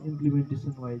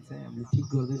इम्प्लिमेन्टेसन वाइज चाहिँ हामीले ठिक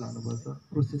गर्दै लानुपर्छ,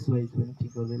 प्रोसेस वाइज पनि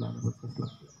ठिक गर्दै लानुपर्छ जस्तो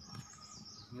लाग्छ।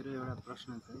 मेरो एउटा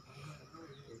प्रश्न छ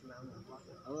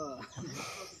अब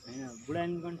होइन,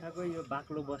 बुढानीकण्ठको यो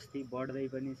बाक्लो बस्ती बढ्दै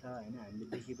पनि छ होइन, हामीले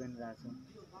देखि पनि रहेछौँ।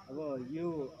 अब यो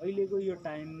अहिलेको यो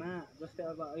टाइममा जस्तै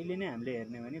अब अहिले नै हामीले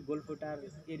हेर्ने भने गोलफुटार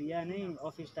एरिया नै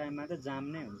अफिस टाइममा त जाम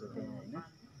नै हुन्छ त्यहाँ होइन।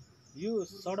 यो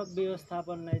सडक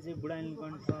व्यवस्थापनलाई चाहिँ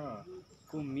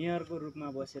बुढानीकण्ठको मेयरको रूपमा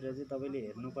बसेर चाहिँ तपाईँले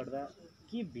हेर्नुपर्दा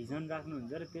के भिजन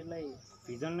राख्नुहुन्छ र त्यसलाई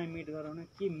भिजनलाई मिट गराउन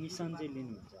के मिसन चाहिँ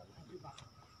लिनुहुन्छ?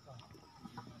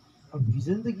 अब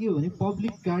भिजन त के हो भने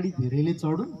पब्लिक गाडी धेरैले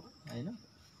चढौँ होइन,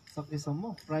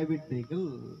 सकेसम्म प्राइभेट भेहिकल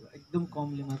एकदम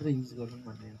कमले मात्र युज गरौँ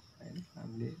भन्ने होइन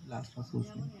हामीले लास्टमा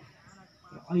सोच्ने।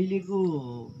 र अहिलेको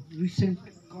रिसेन्ट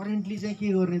करेन्टली चाहिँ के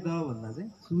गर्ने त भन्दा चाहिँ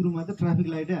सुरुमा त ट्राफिक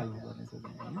लाइटै हाल्नुपर्ने छ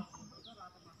होइन।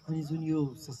 अनि जुन यो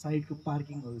साइडको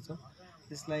पार्किङहरू छ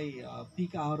त्यसलाई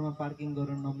पिक आवरमा पार्किङ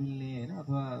गर्न नमिल्ने होइन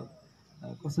अथवा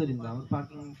कसरी हुन्छ हाम्रो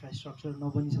पार्किङ इन्फ्रास्ट्रक्चर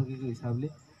नबनिसकेको हिसाबले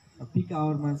पिक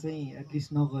आवरमा चाहिँ एटलिस्ट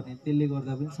नगर्ने, त्यसले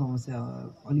गर्दा पनि समस्या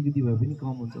अलिकति भए पनि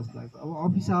कम हुन्छ जस्तो लाग्छ। अब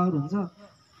अफिस आवर हुन्छ,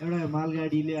 एउटा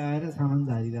मालगाडीले आएर सामान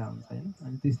झारिरहेको हुन्छ होइन,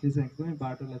 अनि त्यसले चाहिँ एकदमै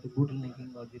बाटोलाई त बोटल नेकिङ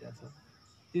गरिदिरहेछ।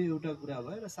 त्यो एउटा कुरा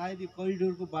भयो र सायद यो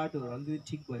करिडोरको बाटोहरू अलिकति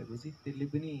ठिक भएपछि त्यसले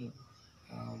पनि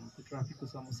त्यो ट्राफिकको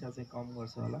समस्या चाहिँ कम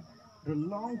गर्छ होला। र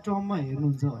लङ टर्ममा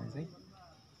हेर्नुहुन्छ भने चाहिँ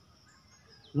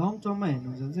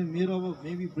मेरो अब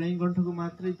मेबी बुढानीकण्ठको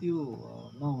मात्रै त्यो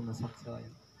नहुन सक्छ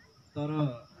होइन, तर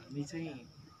हामी चाहिँ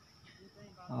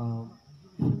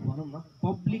भनौँ न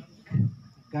पब्लिक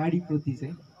गाडीप्रति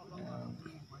चाहिँ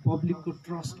पब्लिकको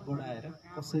ट्रस्ट बढाएर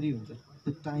कसरी हुन्छ,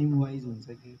 त्यो टाइम वाइज हुन्छ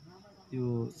कि त्यो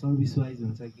सर्भिस वाइज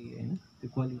हुन्छ कि होइन, त्यो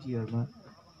क्वालिटीहरूमा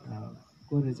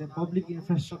गरेर चाहिँ पब्लिक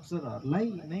इन्फ्रास्ट्रक्चरहरूलाई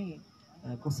नै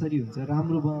कसरी हुन्छ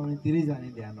राम्रो बनाउनेतिरै जाने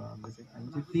ध्यान हो हाम्रो चाहिँ। हामी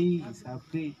चाहिँ त्यही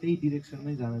हिसाबले त्यही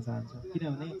डिरेक्सनमै जान चाहन्छौँ,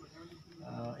 किनभने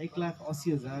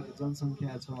 1,80,000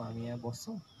 जनसङ्ख्या छौँ हामी यहाँ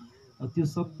बस्छौँ। त्यो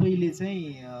सबैले चाहिँ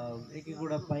एक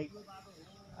एकवटा बाइक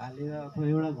हालेर अथवा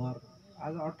एउटा घर,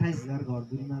 आज 28,000 घर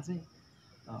दुरीमा चाहिँ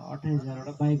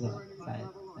 28,000वटा बाइक होला सायद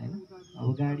होइन। अब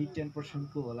गाडी 10%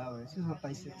 को होला भनेपछि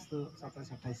 2700 जस्तो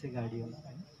 27-2800 गाडी होला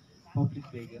होइन पब्लिक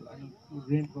भेहिकल, अनि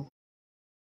रेन्टको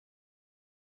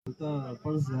त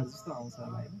 50,000 जस्तो आउँछ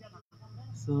होला होइन।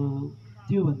 सो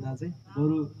त्योभन्दा चाहिँ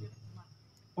बरु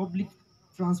पब्लिक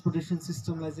ट्रान्सपोर्टेसन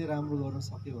सिस्टमलाई चाहिँ राम्रो गर्न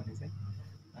सक्यो भने चाहिँ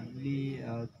हामीले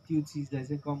त्यो चिजलाई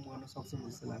चाहिँ कम गर्न सक्छौँ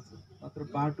जस्तो लाग्छ। मात्र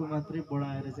बाटो मात्रै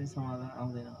बढाएर चाहिँ समाधान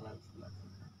आउँदैन होला जस्तो लाग्छ।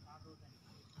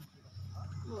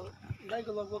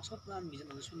 दाइको लगभग सब प्लान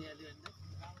भिजनहरू सुनिहाल्यो होइन।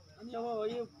 अनि अब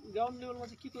यो ग्राउन्ड लेभलमा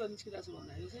चाहिँ के कुरा निस्किरहेको छ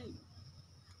भन्दाखेरि चाहिँ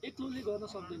एक्लोले गर्न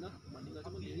सक्दैन भन्ने कुरा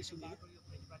चाहिँ मैले धेरै सुनेँ।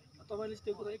 तपाईँले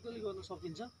त्यो कुरा एक्लोले गर्न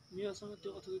सकिन्छ, मेयरसँग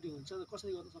त्यो अथोरिटी हुन्छ र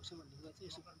कसरी गर्न सक्छ भन्ने कुरा चाहिँ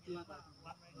यसो क्लियर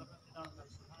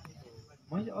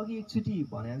मैले अघि एकचोटि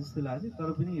भने जस्तो लाग्यो, तर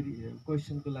पनि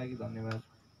क्वेसनको लागि धन्यवाद।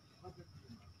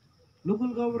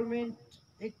 लोकल गभर्मेन्ट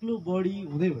एक्लो बढी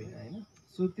हुँदै होइन होइन,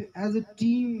 सो त्यो एज अ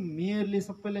टिम मेयरले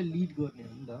सबैलाई लिड गर्ने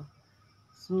हो नि त।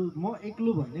 सो म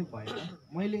एक्लो भन्ने भएन,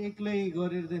 मैले एक्लै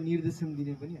गरेर त निर्देशन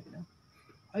दिने पनि होइन।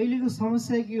 अहिलेको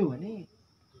समस्या के हो भने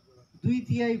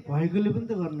 2/3 भएकोले पनि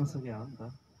त गर्न नसके हो नि त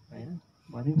होइन।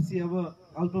 भनेपछि अब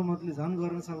अल्पमतले झन्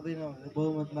गर्न सक्दैन भने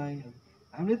बहुमतमा आएन।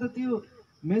 हामीले त त्यो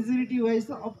मेजोरिटी वाइज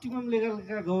त अप्टिमम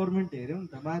लेभलका गभर्मेन्ट हेऱ्यौँ नि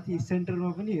त, माथि सेन्टरमा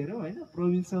पनि हेऱ्यौँ होइन,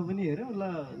 प्रोभिन्समा पनि हेऱ्यौँ, ल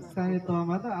स्थानीय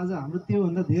तहमा त आज हाम्रो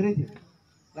त्योभन्दा धेरै थियो।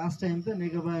 लास्ट टाइम त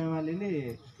नेकपा एमाले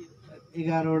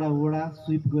 11वटा वडा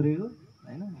स्विप गरेको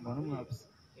होइन, भनौँ न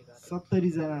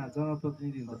 70जना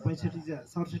जनप्रतिनिधि हुन्छ,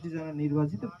 67जना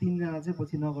निर्वाचित, 3जना चाहिँ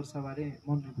पछि नगरसभाले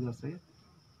मन्त्रित गर्छ क्या।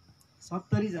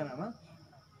 70जनामा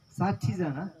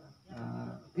 60जना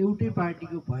एउटै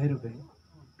पार्टीको भएर पनि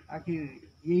आखिर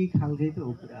यही खालकै त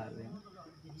हो कुराहरू होइन।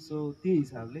 सो त्यही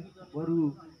हिसाबले बरु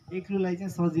एक्लोलाई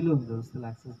चाहिँ सजिलो हुन्छ जस्तो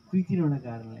लाग्छ 2-3वटा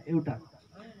कारणले। एउटा,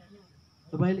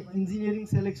 तपाईँले इन्जिनियरिङ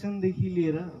सेलेक्सनदेखि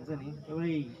लिएर हुन्छ नि,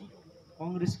 तपाईँ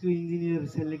कङ्ग्रेसको इन्जिनियर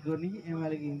सेलेक्ट गर्ने कि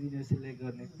एमालेको इन्जिनियर सेलेक्ट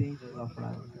गर्ने, त्यही त लफडा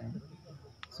हुन्छ होइन।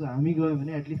 सो हामी गयो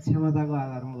भने एटलिस्ट क्षमताको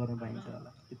आधारमा गर्न पाइन्छ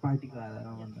होला, त्यो पार्टीको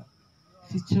आधारमा भन्दा।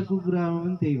 शिक्षकको कुरामा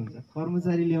पनि त्यही हुन्छ,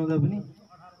 कर्मचारी ल्याउँदा पनि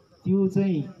त्यो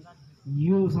चाहिँ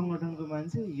यो सङ्गठनको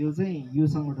मान्छे, यो चाहिँ यो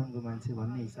सङ्गठनको मान्छे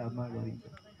भन्ने हिसाबमा गरिन्छ।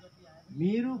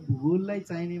 मेरो भूगोललाई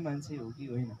चाहिने मान्छे हो कि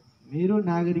होइन, मेरो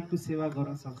नागरिकको सेवा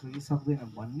गर्न सक्छ कि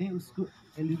सक्दैन भन्ने उसको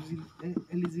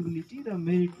एलिजिबिलिटी र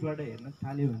मेरिटबाट हेर्न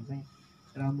थाल्यो भने चाहिँ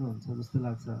राम्रो हुन्छ जस्तो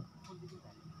लाग्छ।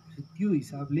 त्यो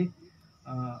हिसाबले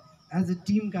एज अ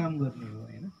टिम काम गर्ने हो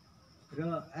होइन। र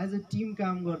एज अ टिम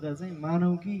काम गर्दा चाहिँ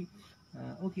मानौँ कि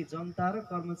ओके जनता र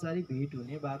कर्मचारी भेट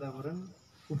हुने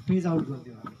वातावरणको फेज आउट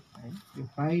गरिदिउँ हामी होइन। यो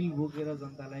फाइल बोकेर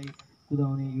जनतालाई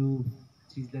कुदाउने यो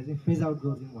चिजलाई चाहिँ फेज आउट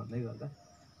गरिदिउँ भन्दै गर्दा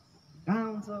कहाँ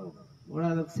हुन्छ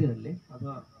वडाध्यक्षहरूले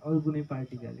अथवा अरू कुनै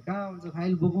पार्टीकाले कहाँ हुन्छ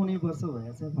फाइल बोकाउनै पर्छ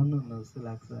भनेर चाहिँ भन्नुहुन्न जस्तो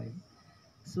लाग्छ होइन।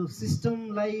 सो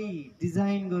सिस्टमलाई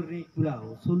डिजाइन गर्ने कुरा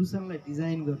हो, सोल्युसनलाई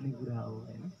डिजाइन गर्ने कुरा हो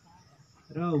होइन।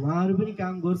 र उहाँहरू पनि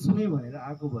काम गर्छु नै भनेर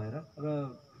आएको भएर र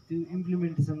त्यो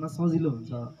इम्प्लिमेन्टेसनमा सजिलो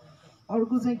हुन्छ।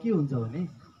 अर्को चाहिँ के हुन्छ भने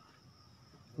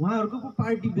उहाँहरूको पो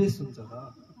पार्टी बेस हुन्छ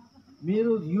त।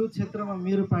 मेरो यो क्षेत्रमा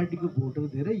मेरो पार्टीको भोटर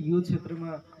धेरै, यो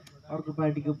क्षेत्रमा अर्को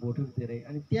पार्टीको भोटर धेरै,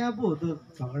 अनि त्यहाँ पो हो त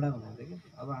झगडा हुँदैन क्या।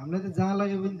 अब हामीलाई त जहाँ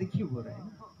लाग्यो भने त के भयो र होइन,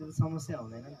 त्यो त समस्या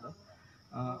हुँदैन नि त।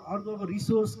 अर्को अब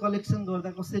रिसोर्स कलेक्सन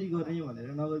गर्दा कसरी गर्ने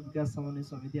भनेर नगर विकास समन्वय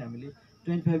समिति हामीले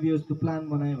 25 इयर्सको प्लान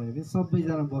बनायो भने पनि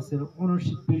सबैजना बसेर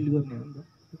ओनरसिप बिल्ड गर्ने हो नि त।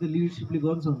 त्यो त लिडरसिपले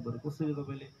गर्नु सक्नु पऱ्यो, कसरी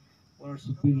तपाईँले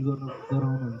ओनरसिप बिल्ड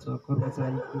गराउनुहुन्छ,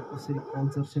 कर्मचारीको कसरी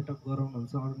कल्चर सेटअप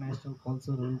गराउनुहुन्छ, अर्गनाइजेसनल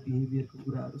कल्चरहरू बिहेभियरको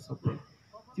कुराहरू सबै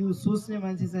त्यो सोच्ने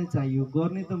मान्छे चाहिँ चाहियो,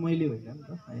 गर्ने त मैले होइन नि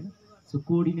त होइन। सो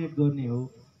कोअर्डिनेट गर्ने हो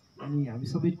अनि हामी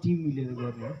सबै टिम मिलेर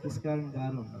गर्ने हो, त्यस कारण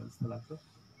गाह्रो हुन्न जस्तो लाग्छ।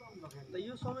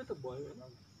 यो सबै त भयो होइन,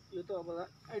 यो त अब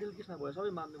आइडल केसमा भयो,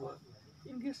 सबै मान्नु भयो।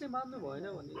 इन केस चाहिँ मान्नु भएन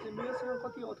भने चाहिँ मेयरसँग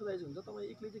कति अथोराइज हुन्छ, तपाईँ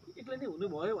एक्लै नै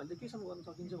हुनुभयो भने चाहिँ केसम्म गर्न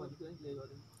सकिन्छ भन्ने कुरा क्लियर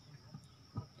गरिदिनु।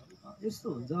 यस्तो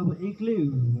हुन्छ, अब एक्लै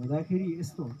हुँदाखेरि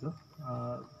यस्तो हुन्छ,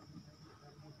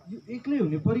 यो एक्लै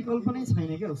हुने परिकल्पनै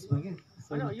छैन क्या उसमा के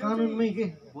कानुनमै के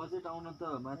बजेट आउन त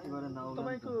माथिबाट नआउला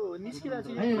तपाईँको निस्किरा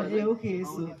चाहिँ होइन। ए ओके,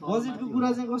 यस्तो बजेटको कुरा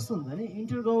चाहिँ कस्तो हुन्छ भने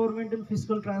इन्टर गभर्मेन्टल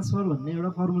फिस्कल ट्रान्सफर भन्ने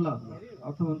एउटा फर्मुला हुन्छ,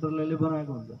 अर्थ मन्त्रालयले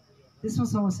बनाएको हुन्छ, त्यसमा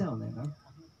समस्या हुँदैन।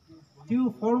 त्यो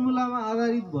फर्मुलामा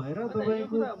आधारित भएर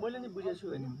तपाईँको मैले नि बुझेको छु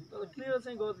होइन, तर क्लियर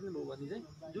चाहिँ गरिदिनु भयो भने चाहिँ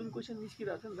जुन क्वेसन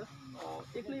निस्किरहेको छ नि त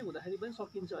एक्लै हुँदाखेरि पनि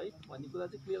सकिन्छ है भन्ने कुरा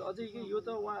चाहिँ क्लियर। अझै के यो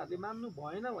त उहाँहरूले मान्नु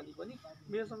भएन भने पनि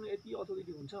मेरोसँग यति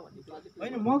अथोरिटी हुन्छ भन्ने कुरा चाहिँ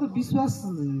होइन। म त विश्वास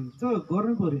त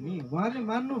गर्नु पऱ्यो नि, उहाँहरूले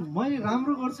मान्नु, मैले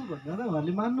राम्रो गर्छु भन्दा त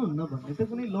उहाँहरूले मान्नुहुन्न भन्ने त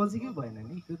कुनै लजिकै भएन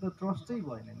नि, त्यो त ट्रस्टै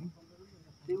भएन नि।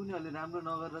 त्यही उनीहरूले राम्रो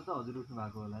नगरेर त हजुर उठ्नु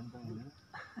भएको होला नि त होइन,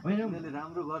 होइन उनीहरूले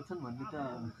राम्रो गर्छन् भन्ने त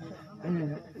होइन,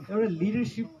 एउटा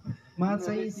लिडरसिपमा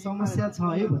चाहिँ समस्या छ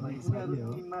है भन्ने हिसाबले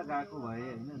हो। टिममा गएको भए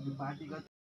होइन, त्यो पार्टीगत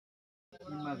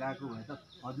टिममा गएको भए त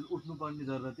हजुर उठ्नुपर्ने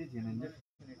जरुरतै थिएन नि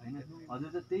होइन। हजुर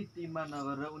त त्यही टिममा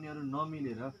नगरेर उनीहरू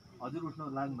नमिलेर हजुर उठ्न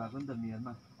लाग्नु भएको नि त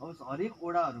मेयरमा। अब हरेक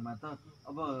वडाहरूमा त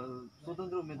अब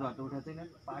स्वतन्त्र उम्मेदवार त उठाएको छैन,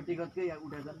 पार्टीगतकै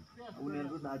उठाएछन्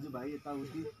उनीहरूको दाजुभाइ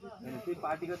यताउति होइन। त्यही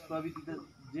पार्टीगत प्रवृत्ति त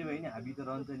जे भए नि हाबी त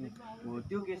रहन्छ नि। हो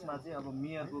त्यो केसमा चाहिँ अब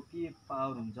मेयरको के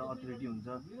पावर हुन्छ, अथोरिटी हुन्छ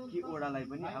कि वडालाई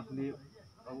पनि आफूले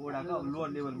वडाको लोवर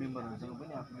लेभल मेम्बरहरूसँग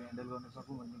पनि आफूले ह्यान्डल गर्न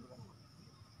सकौँ भन्ने कुरा।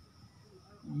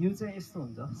 यो चाहिँ यस्तो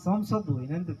हुन्छ, संसद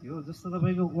होइन नि त त्यो। जस्तो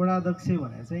तपाईँको वडाध्यक्ष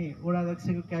भने चाहिँ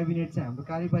वडाध्यक्षको क्याबिनेट चाहिँ हाम्रो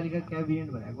कार्यपालिका क्याबिनेट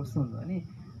भनेको कस्तो हुन्छ भने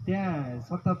त्यहाँ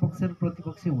सत्ता पक्ष र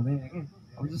प्रतिपक्ष हुँदैन क्या।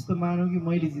 अब जस्तो मानौँ कि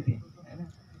मैले जितेँ होइन,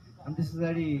 अनि त्यस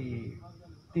पछाडि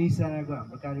 23जनाको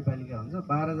हाम्रो कार्यपालिका हुन्छ,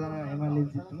 12जना एमाले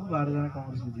जित्नु, 12जना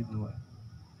काङ्ग्रेसले जित्नु भयो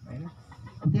होइन।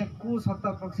 त्यहाँ को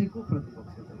सत्ता पक्ष को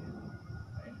प्रतिपक्ष त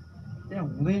होइन, त्यहाँ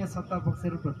हुँदैन सत्ता पक्ष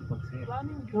र प्रतिपक्ष।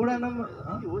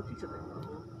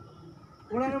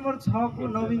 वडा नम्बर 6 को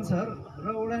नवीन सर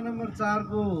र वडा नम्बर 4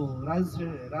 को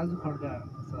राजु खड्का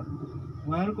सर,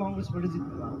 उहाँहरू कङ्ग्रेसबाट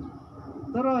जित्नु भएको।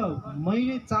 तर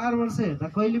मैले 4 वर्ष हेर्दा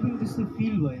कहिले पनि त्यस्तो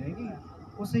फिल भएन कि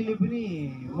कसैले पनि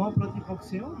म प्रतिपक्ष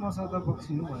हो म सत्तापक्ष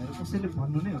हो भनेर कसैले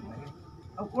भन्नु नै हुँदैन कि।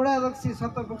 अब वडा अध्यक्ष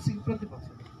सत्तापक्ष कि प्रतिपक्ष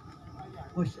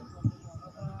क्वेसन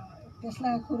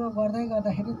त्यसलाई कुरो गर्दै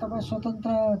गर्दाखेरि तपाईँ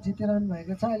स्वतन्त्र जितिरहनु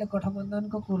भएको छ, अहिले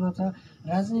गठबन्धनको कुरो छ,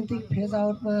 राजनीतिक फेज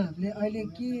आउटमा हामीले अहिले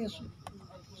के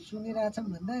सुनिरहेछौँ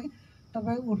भन्दा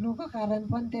तपाईँ उठ्नुको कारण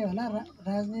पनि त्यही होला,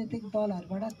 राजनीतिक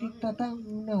दलहरूबाट तिक्तता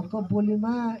उनीहरूको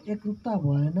बोलीमा एकरूपता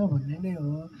भएन भन्ने नै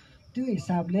हो। त्यो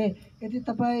हिसाबले यदि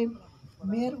तपाईँ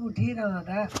मेयर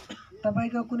उठिरहँदा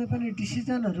तपाईँको कुनै पनि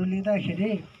डिसिजनहरू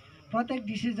लिँदाखेरि प्रत्येक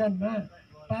डिसिजनमा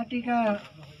पार्टीका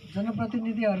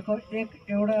जनप्रतिनिधिहरूको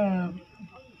एउटा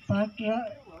पार्ट र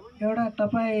एउटा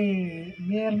तपाईँ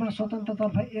मेयरमा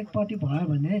स्वतन्त्रतर्फ एकपट्टि भयो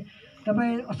भने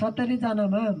तपाईँ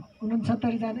 70जनामा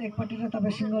 69जना एकपट्टि र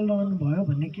तपाईँ सिङ्गल रहनुभयो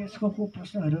भन्ने केसको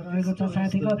प्रश्नहरू रहेको छ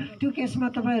साथीको। त्यो केसमा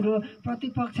तपाईँहरू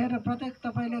प्रतिपक्ष र प्रत्येक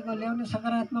तपाईँले ल्याउने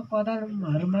सकारात्मक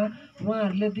कदमहरूमा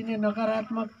उहाँहरूले दिने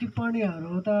नकारात्मक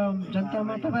टिप्पणीहरू त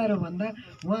जनतामा तपाईँहरूभन्दा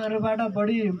उहाँहरूबाट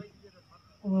बढी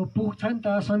पुग्छ नि त,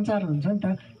 सञ्चार हुन्छ नि त।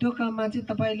 त्यो काममा चाहिँ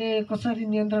तपाईँले कसरी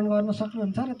नियन्त्रण गर्न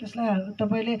सक्नुहुन्छ र त्यसलाई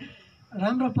तपाईँले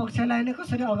राम्रो पक्षलाई नै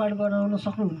कसरी अगाडि बढाउन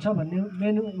सक्नुहुन्छ भन्ने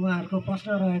मेन उहाँहरूको प्रश्न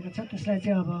रहेको छ। त्यसलाई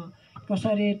चाहिँ अब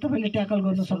कसरी तपाईँले ट्याकल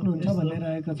गर्न सक्नुहुन्छ भन्ने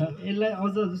रहेको छ। यसलाई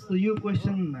अझ जस्तो यो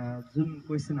क्वेसन जुन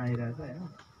क्वेसन आइरहेछ होइन,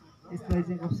 यसलाई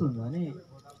चाहिँ कस्तो हुन्छ भने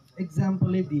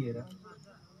एक्जाम्पलै दिएर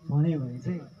भन्यो भने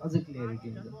चाहिँ अझ क्लियरिटी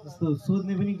हुन्छ। जस्तो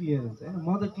सोध्ने पनि क्लियर हुन्छ होइन, म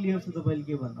त क्लियर छु तपाईँले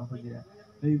के भन्न खोजिरहेको,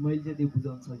 मैले चाहिँ त्यो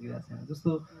बुझाउन सकिरहेको छैन। जस्तो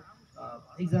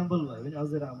इक्जाम्पल भयो भने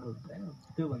अझ राम्रो हुन्छ होइन।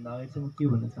 त्योभन्दा अगाडि चाहिँ म के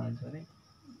भन्न चाहन्छु भने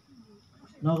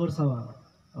नगरसभामा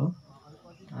हो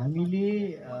हामीले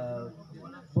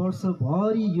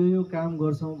वर्षभरि यो काम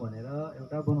गर्छौँ भनेर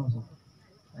एउटा बनाउँछौँ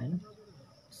होइन।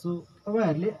 सो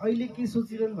तपाईँहरूले अहिले के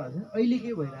सोचिरहनु भएको छ, अहिले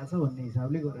के भइरहेछ भन्ने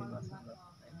हिसाबले गरिरहनु भएको छ।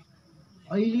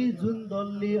 अहिले जुन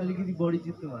दलले अलिकति बढी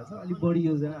जित्नु भएको छ, अलिक बढी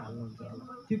योजना हाल्नुहुन्छ होला,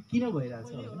 त्यो किन भइरहेछ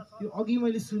भने त्यो अघि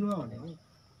मैले सुरुमा भने नि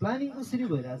प्लानिङ कसरी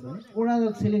भइरहेछ भने वडा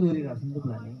अध्यक्षले गरिरहेको छ नि त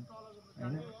प्लानिङ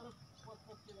होइन।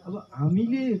 अब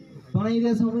हामीले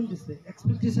बनाइरहेछौँ पनि त्यस्तै,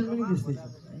 एक्सपेक्टेसन पनि त्यस्तै छ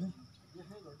होइन।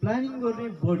 प्लानिङ गर्ने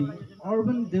बडी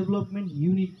अर्बन डेभलपमेन्ट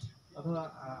युनिट अथवा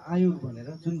आयोग भनेर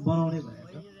जुन बनाउने भनेको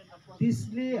छ,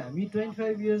 त्यसले हामी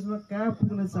 25 इयर्समा कहाँ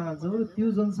पुग्न चाहन्छौँ र त्यो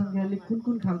जनसङ्ख्याले कुन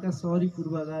कुन खालका सहरी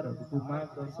पूर्वाधारहरूको माग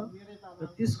गर्छ र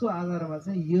त्यसको आधारमा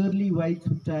चाहिँ इयरली वाइज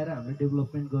छुट्याएर हामीले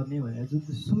डेभलपमेन्ट गर्ने भनेर जुन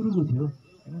चाहिँ सुरुको थियो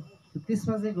होइन,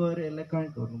 त्यसमा चाहिँ गएर यसलाई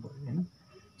कनेक्ट गर्नु पऱ्यो होइन।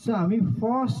 सो हामी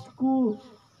फर्स्टको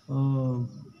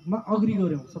मा अग्री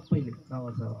गऱ्यौँ सबैले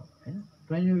नगरसभा होइन,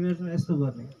 25 इयर्समा यस्तो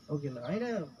गर्ने ओके ल होइन,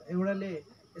 एउटाले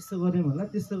यस्तो गर्ने भन्ला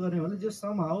त्यस्तो गर्ने भन्ला, जो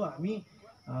समहाउ हामी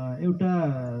एउटा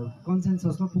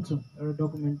कन्सेन्ससमा पुग्छौँ, एउटा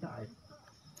डकुमेन्ट त आयो।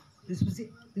 त्यसपछि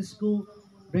त्यसको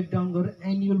ब्रेकडाउन गरेर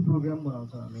एनुअल प्रोग्राम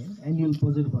बनाउँछौँ हामी, एनुअल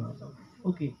बजेट बनाउँछौँ।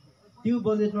 ओके, त्यो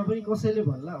बजेटमा पनि कसैले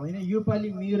भन्ला होइन योपालि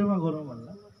मेरोमा गरौँ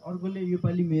भन्ला, अर्कोले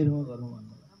योपालि मेरोमा गरौँ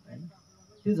भन्ला होइन।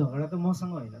 त्यो झगडा त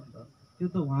मसँग होइन नि त, त्यो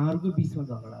त उहाँहरूको बिचमा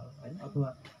झगडा हो होइन, अथवा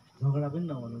झगडा पनि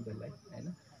नभनौँ त्यसलाई होइन।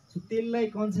 सो त्यसलाई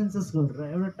कन्सेन्सस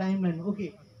गरेर एउटा टाइमलाइन, ओके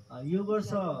यो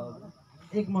वर्ष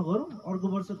 1 मा गरौँ, अर्को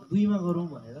वर्ष 2 मा गरौँ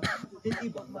भनेर त्यति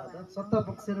भन्दा त सत्ता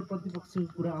पक्ष र प्रतिपक्षको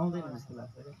कुरा आउँदैन जस्तो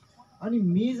लाग्छ क्या। अनि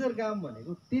मेजर काम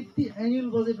भनेको त्यति एनुअल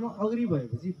बजेटमा अग्री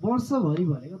भएपछि वर्षभरि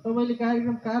भनेको तपाईँले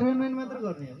कार्यक्रम कार्यान्वयन मात्र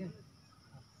गर्ने हो क्या।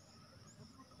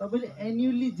 तपाईँले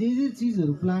एन्युअली जे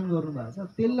चिजहरू प्लान गर्नुभएको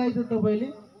छ त्यसलाई त तपाईँले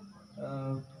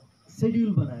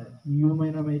सेड्युल बनाएर यो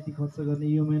महिनामा यति खर्च गर्ने,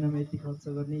 यो महिनामा यति खर्च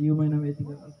गर्ने, यो महिनामा यति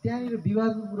गर्ने, त्यहाँनिर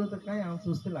विवादको कुरा त कहीँ आउँछ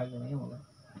जस्तो लाग्दैन क्या मलाई।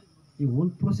 यो होल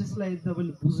प्रोसेसलाई यदि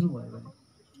तपाईँले बुझ्नुभयो भने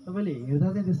तपाईँले हेर्दा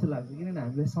चाहिँ त्यस्तो लाग्छ, किनभने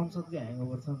हामीलाई संसदको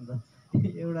ह्याङओभर छ नि त,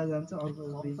 एउटा जान्छ अर्को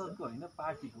संसदको होइन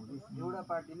पार्टीको, एउटा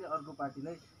पार्टीले अर्को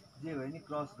पार्टीलाई जे भयो नि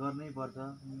क्रस गर्नै पर्छ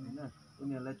होइन,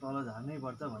 उनीहरूलाई तल झार्नै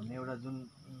पर्छ भन्ने एउटा जुन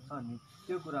छ नि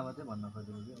त्यो कुरामा चाहिँ भन्न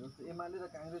खोजेको थियो। जस्तो एमाले र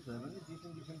काङ्ग्रेस भयो भने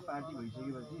डिफ्रेन्ट पार्टी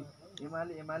भइसकेपछि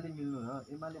एमाले मिल्नु र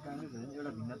एमाले काङ्ग्रेस भयो भने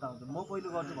एउटा भिन्नता आउँछ। म पहिलो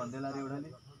गर्छु भन्दै लाएर एउटाले,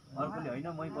 अर्कोले होइन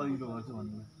मै पहिलो गर्छु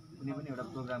भन्नु, कुनै पनि एउटा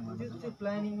प्रोग्राम गर्नु त्यो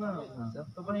प्लानिङमा हुन्छ।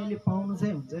 तपाईँले पाउनु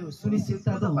चाहिँ हुन्छ,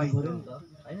 सुनिश्चितता त हुनु पऱ्यो नि त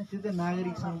होइन, त्यो चाहिँ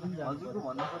नागरिकसँग पनि जान्छ। हजुरको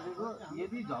भन्नु खोजेको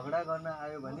यदि झगडा गर्न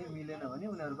आयो भने मिलेन भने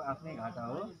उनीहरूको आफ्नै घाटा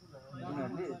हो,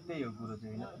 उनीहरूले त्यही हो कुरो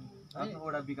चाहिँ होइन, आफ्नो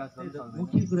एउटा विकास गर्न सक्दैन।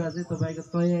 मुख्य कुरा चाहिँ तपाईँको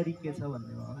तयारी के छ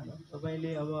भन्नेमा हो नि त।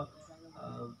 तपाईँले अब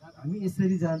हामी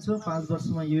यसरी जान्छौँ 5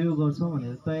 वर्षमा यो गर्छौँ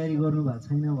भनेर तयारी गर्नु भएको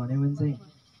छैन भने चाहिँ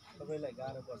तपाईँलाई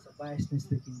गाह्रो पर्छ, बायसनेस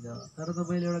देखिन्छ। तर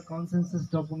तपाईँले एउटा कन्सेन्सस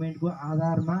डकुमेन्टको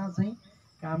आधारमा चाहिँ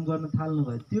काम गर्न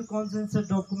थाल्नुभयो। त्यो कन्सेन्सस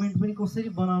डकुमेन्ट पनि कसरी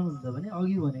बनाउनुहुन्छ भने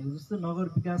अघि भनेको जस्तो नगर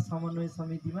विकास समन्वय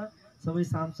समितिमा सबै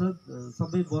सांसद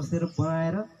सबै बसेर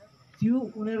बनाएर त्यो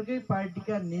उनीहरूकै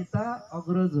पार्टीका नेता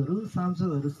अग्रजहरू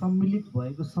सांसदहरू सम्मिलित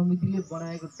भएको समितिले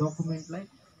बनाएको डकुमेन्टलाई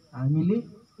हामीले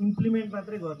इम्प्लिमेन्ट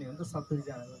मात्रै गर्ने हो नि त, 70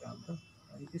 जनाको काम त।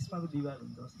 अनि त्यसमा त विवाद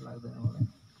हुन्छ जस्तो लाग्दैन मलाई।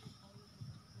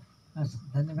 हस्,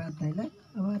 धन्यवाद दाइलाई।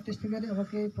 अब त्यस्तै गरी अब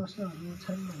केही प्रश्नहरू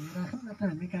छन् भने राखौँ, नत्र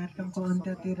हामी कार्यक्रमको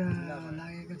अन्त्यतिर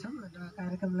लागेका छौँ र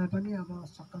कार्यक्रमलाई पनि अब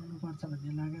सकाउनुपर्छ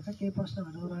भन्ने लागेको छ। केही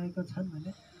प्रश्नहरू रहेको छन्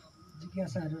भने,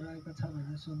 जिज्ञासाहरू रहेको छ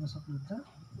भने सोध्न सक्नुहुन्छ।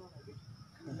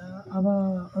 र अब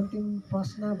अन्तिम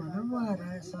प्रश्न भनौँ वा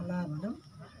राय सल्लाह भनौँ,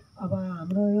 अब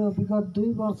हाम्रो यो विगत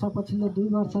 2 वर्ष पछिल्लो 2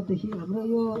 वर्षदेखि हाम्रो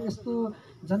यो यस्तो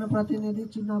जनप्रतिनिधि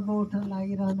चुनावमा उठ्न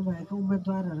लागिरहनु भएको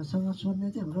उम्मेदवारहरूसँग सोध्ने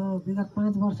चाहिँ हाम्रो विगत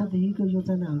 5 वर्षदेखिको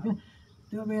योजना हो क्या।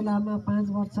 त्यो बेलामा 5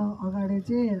 वर्ष अगाडि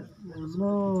चाहिँ हाम्रो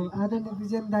आदरणीय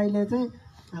विजयन दाइले चाहिँ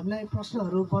हामीलाई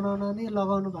प्रश्नहरू बनाउन नै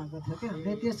लगाउनु भएको थियो क्या।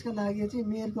 हामीले त्यसको लागि चाहिँ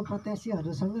मेयरको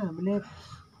प्रत्याशीहरूसँग हामीले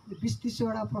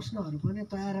 20-30वटा प्रश्नहरू पनि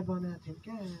तयार बनाएको थियौँ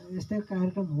क्या, यस्तै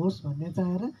कार्यक्रम होस् भन्ने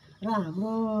चाहेर। र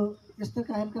हाम्रो यस्तो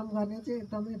कार्यक्रम गर्ने चाहिँ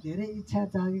एकदमै धेरै इच्छा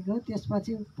जागेको।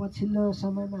 त्यसपछि पछिल्लो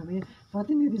समयमा हामी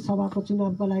प्रतिनिधि सभाको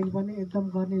चुनावको लागि पनि एकदम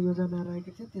गर्ने योजना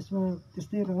रहेको थियो, त्यसमा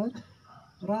त्यस्तै रह्यो।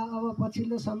 र अब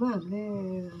पछिल्लो समय हामीले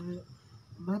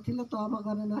माथिल्लो तहमा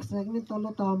गर्न नसकेको पनि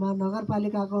तल्लो तहमा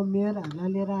नगरपालिकाको मेयरहरूलाई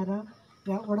लिएर आएर,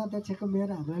 त्यहाँ वडा अध्यक्षको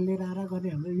मेयरहरूलाई लिएर आएर गर्ने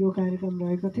हाम्रो यो कार्यक्रम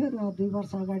रहेको थियो। र 2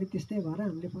 वर्ष अगाडि त्यस्तै भएर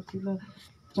हामीले पछिल्लो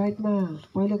चैतमा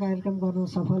पहिलो कार्यक्रम गर्न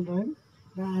सफल रह्यौँ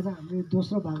र आज हामीले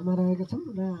दोस्रो भागमा रहेका छौँ।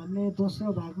 र हामीले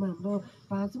दोस्रो भागमा हाम्रो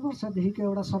 5 वर्षदेखिको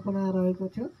एउटा सपना रहेको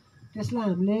थियो, त्यसलाई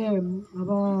हामीले अब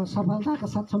सफलताका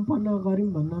साथ सम्पन्न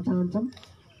गऱ्यौँ भन्न चाहन्छौँ।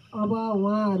 अब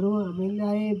उहाँहरू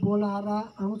हामीलाई बोलाएर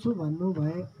आउँछु भन्नु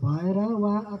भएर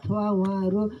वा अथवा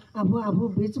उहाँहरू आफू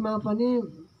बिचमा पनि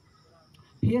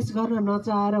फेस गर्न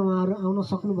नचाहेर उहाँहरू आउन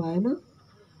सक्नु भएन।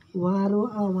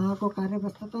 उहाँको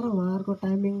कार्यव्यस्तता र उहाँहरूको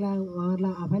टाइमिङलाई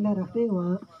उहाँहरूलाई आफैलाई राख्दै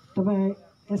तपाईँ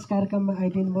यस कार्यक्रममा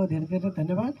आइदिनु भयो, धेरै धेरै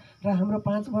धन्यवाद। र हाम्रो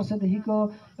 5 वर्षदेखिको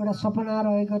एउटा सपना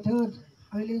रहेको थियो,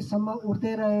 अहिलेसम्म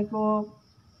उठ्दै रहेको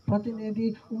प्रतिनिधि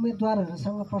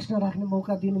उम्मेदवारहरूसँग प्रश्न राख्ने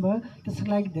मौका दिनुभयो, त्यसको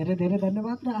लागि धेरै धेरै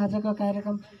धन्यवाद। र आजको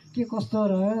कार्यक्रम के कस्तो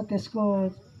रह्यो त्यसको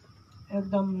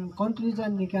एकदम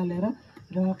कन्क्लुजन निकालेर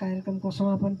र कार्यक्रमको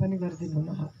समापन पनि गरिदिनु हुन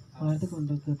हार्दिक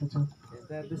अनुरोध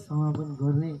गर्दछु। समापन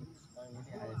गर्ने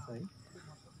आएछ है।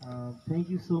 Thank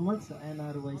you so much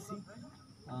एनआरवाइसी।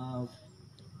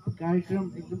 कार्यक्रम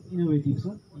एकदम इनोभेटिभ छ।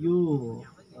 यो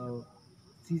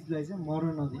चिजलाई चाहिँ मर्न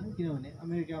नदिनु, किनभने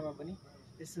अमेरिकामा पनि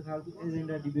यस्तो खालको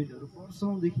एजेन्डा डिबेटहरू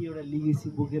वर्षौँदेखि एउटा लिगेसी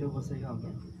बोकेर बसेका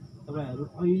हुन्छन्। तपाईँहरू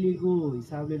अहिलेको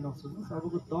हिसाबले नसोच्नुहोस्,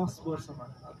 अबको 10 वर्षमा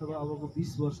अथवा अबको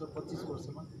 20 वर्ष 25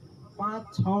 वर्षमा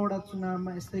 5-6वटा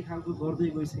चुनावमा यस्तै खालको गर्दै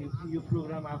गइसकेपछि यो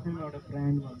प्रोग्राम आफैमा एउटा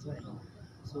ब्रान्ड बन्छ होइन।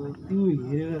 सो त्यो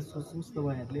हेरेर सोच्नुहोस्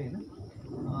तपाईँहरूले होइन।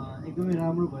 एकदमै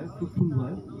राम्रो भयो, फ्रुटफुल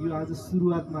भयो। यो आज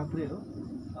सुरुवात मात्रै हो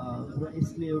र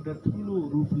यसले एउटा ठुलो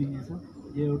रूप लिनेछ।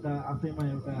 यो एउटा आफैमा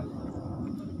एउटा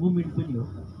मुभमेन्ट पनि हो।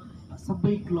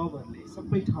 सबै क्लबहरूले,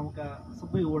 सबै ठाउँका,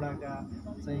 सबै वडाका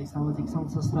चाहिँ सामाजिक सङ्घ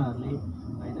संस्थाहरूले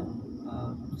होइन,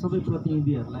 सबै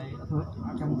प्रतिनिधिहरूलाई अथवा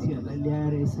आकाङ्क्षीहरूलाई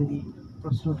ल्याएर यसरी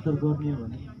प्रश्नोत्तर गर्ने हो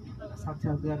भने,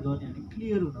 साक्षात्कार गर्ने हो भने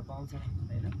क्लियर हुन पाउँछन्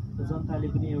होइन। र जनताले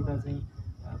पनि एउटा चाहिँ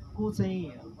को चाहिँ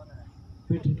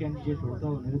बेटर क्यान्डिडेट हो त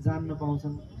भनेर जान्न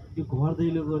पाउँछन्। त्यो घर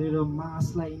दैलो गरेर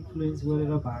मासलाई इन्फ्लुएन्स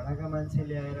गरेर भाडाका मान्छे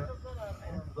ल्याएर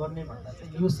होइन गर्ने भन्दा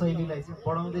चाहिँ यो शैलीलाई चाहिँ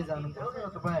बढाउँदै जानुपर्छ र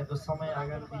तपाईँहरूको समय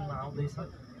आगामी दिनमा आउँदैछ।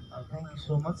 थ्याङ्क यू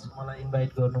सो मच मलाई इन्भाइट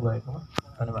गर्नुभएकोमा,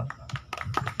 धन्यवाद।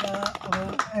 अब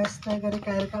यस्तै गरी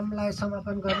कार्यक्रमलाई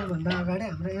समापन गर्नुभन्दा अगाडि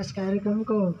हाम्रो यस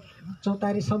कार्यक्रमको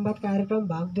चौतारी संवाद कार्यक्रम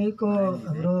भाग 2 को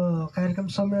हाम्रो कार्यक्रम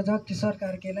संयोजक किशोर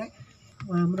कार्कीलाई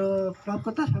हाम्रो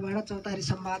क्लबको तर्फबाट चौतारी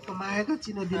संवादको मायाको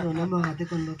चिनो दिनु हुन म हार्दिक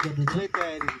अनुरोध गर्दछु। धेरै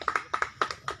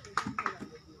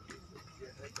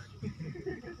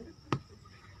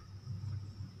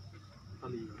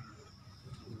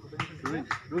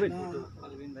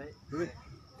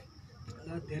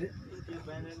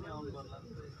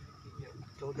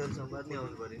चौतारी संवाद नै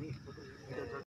आउनु पऱ्यो नि।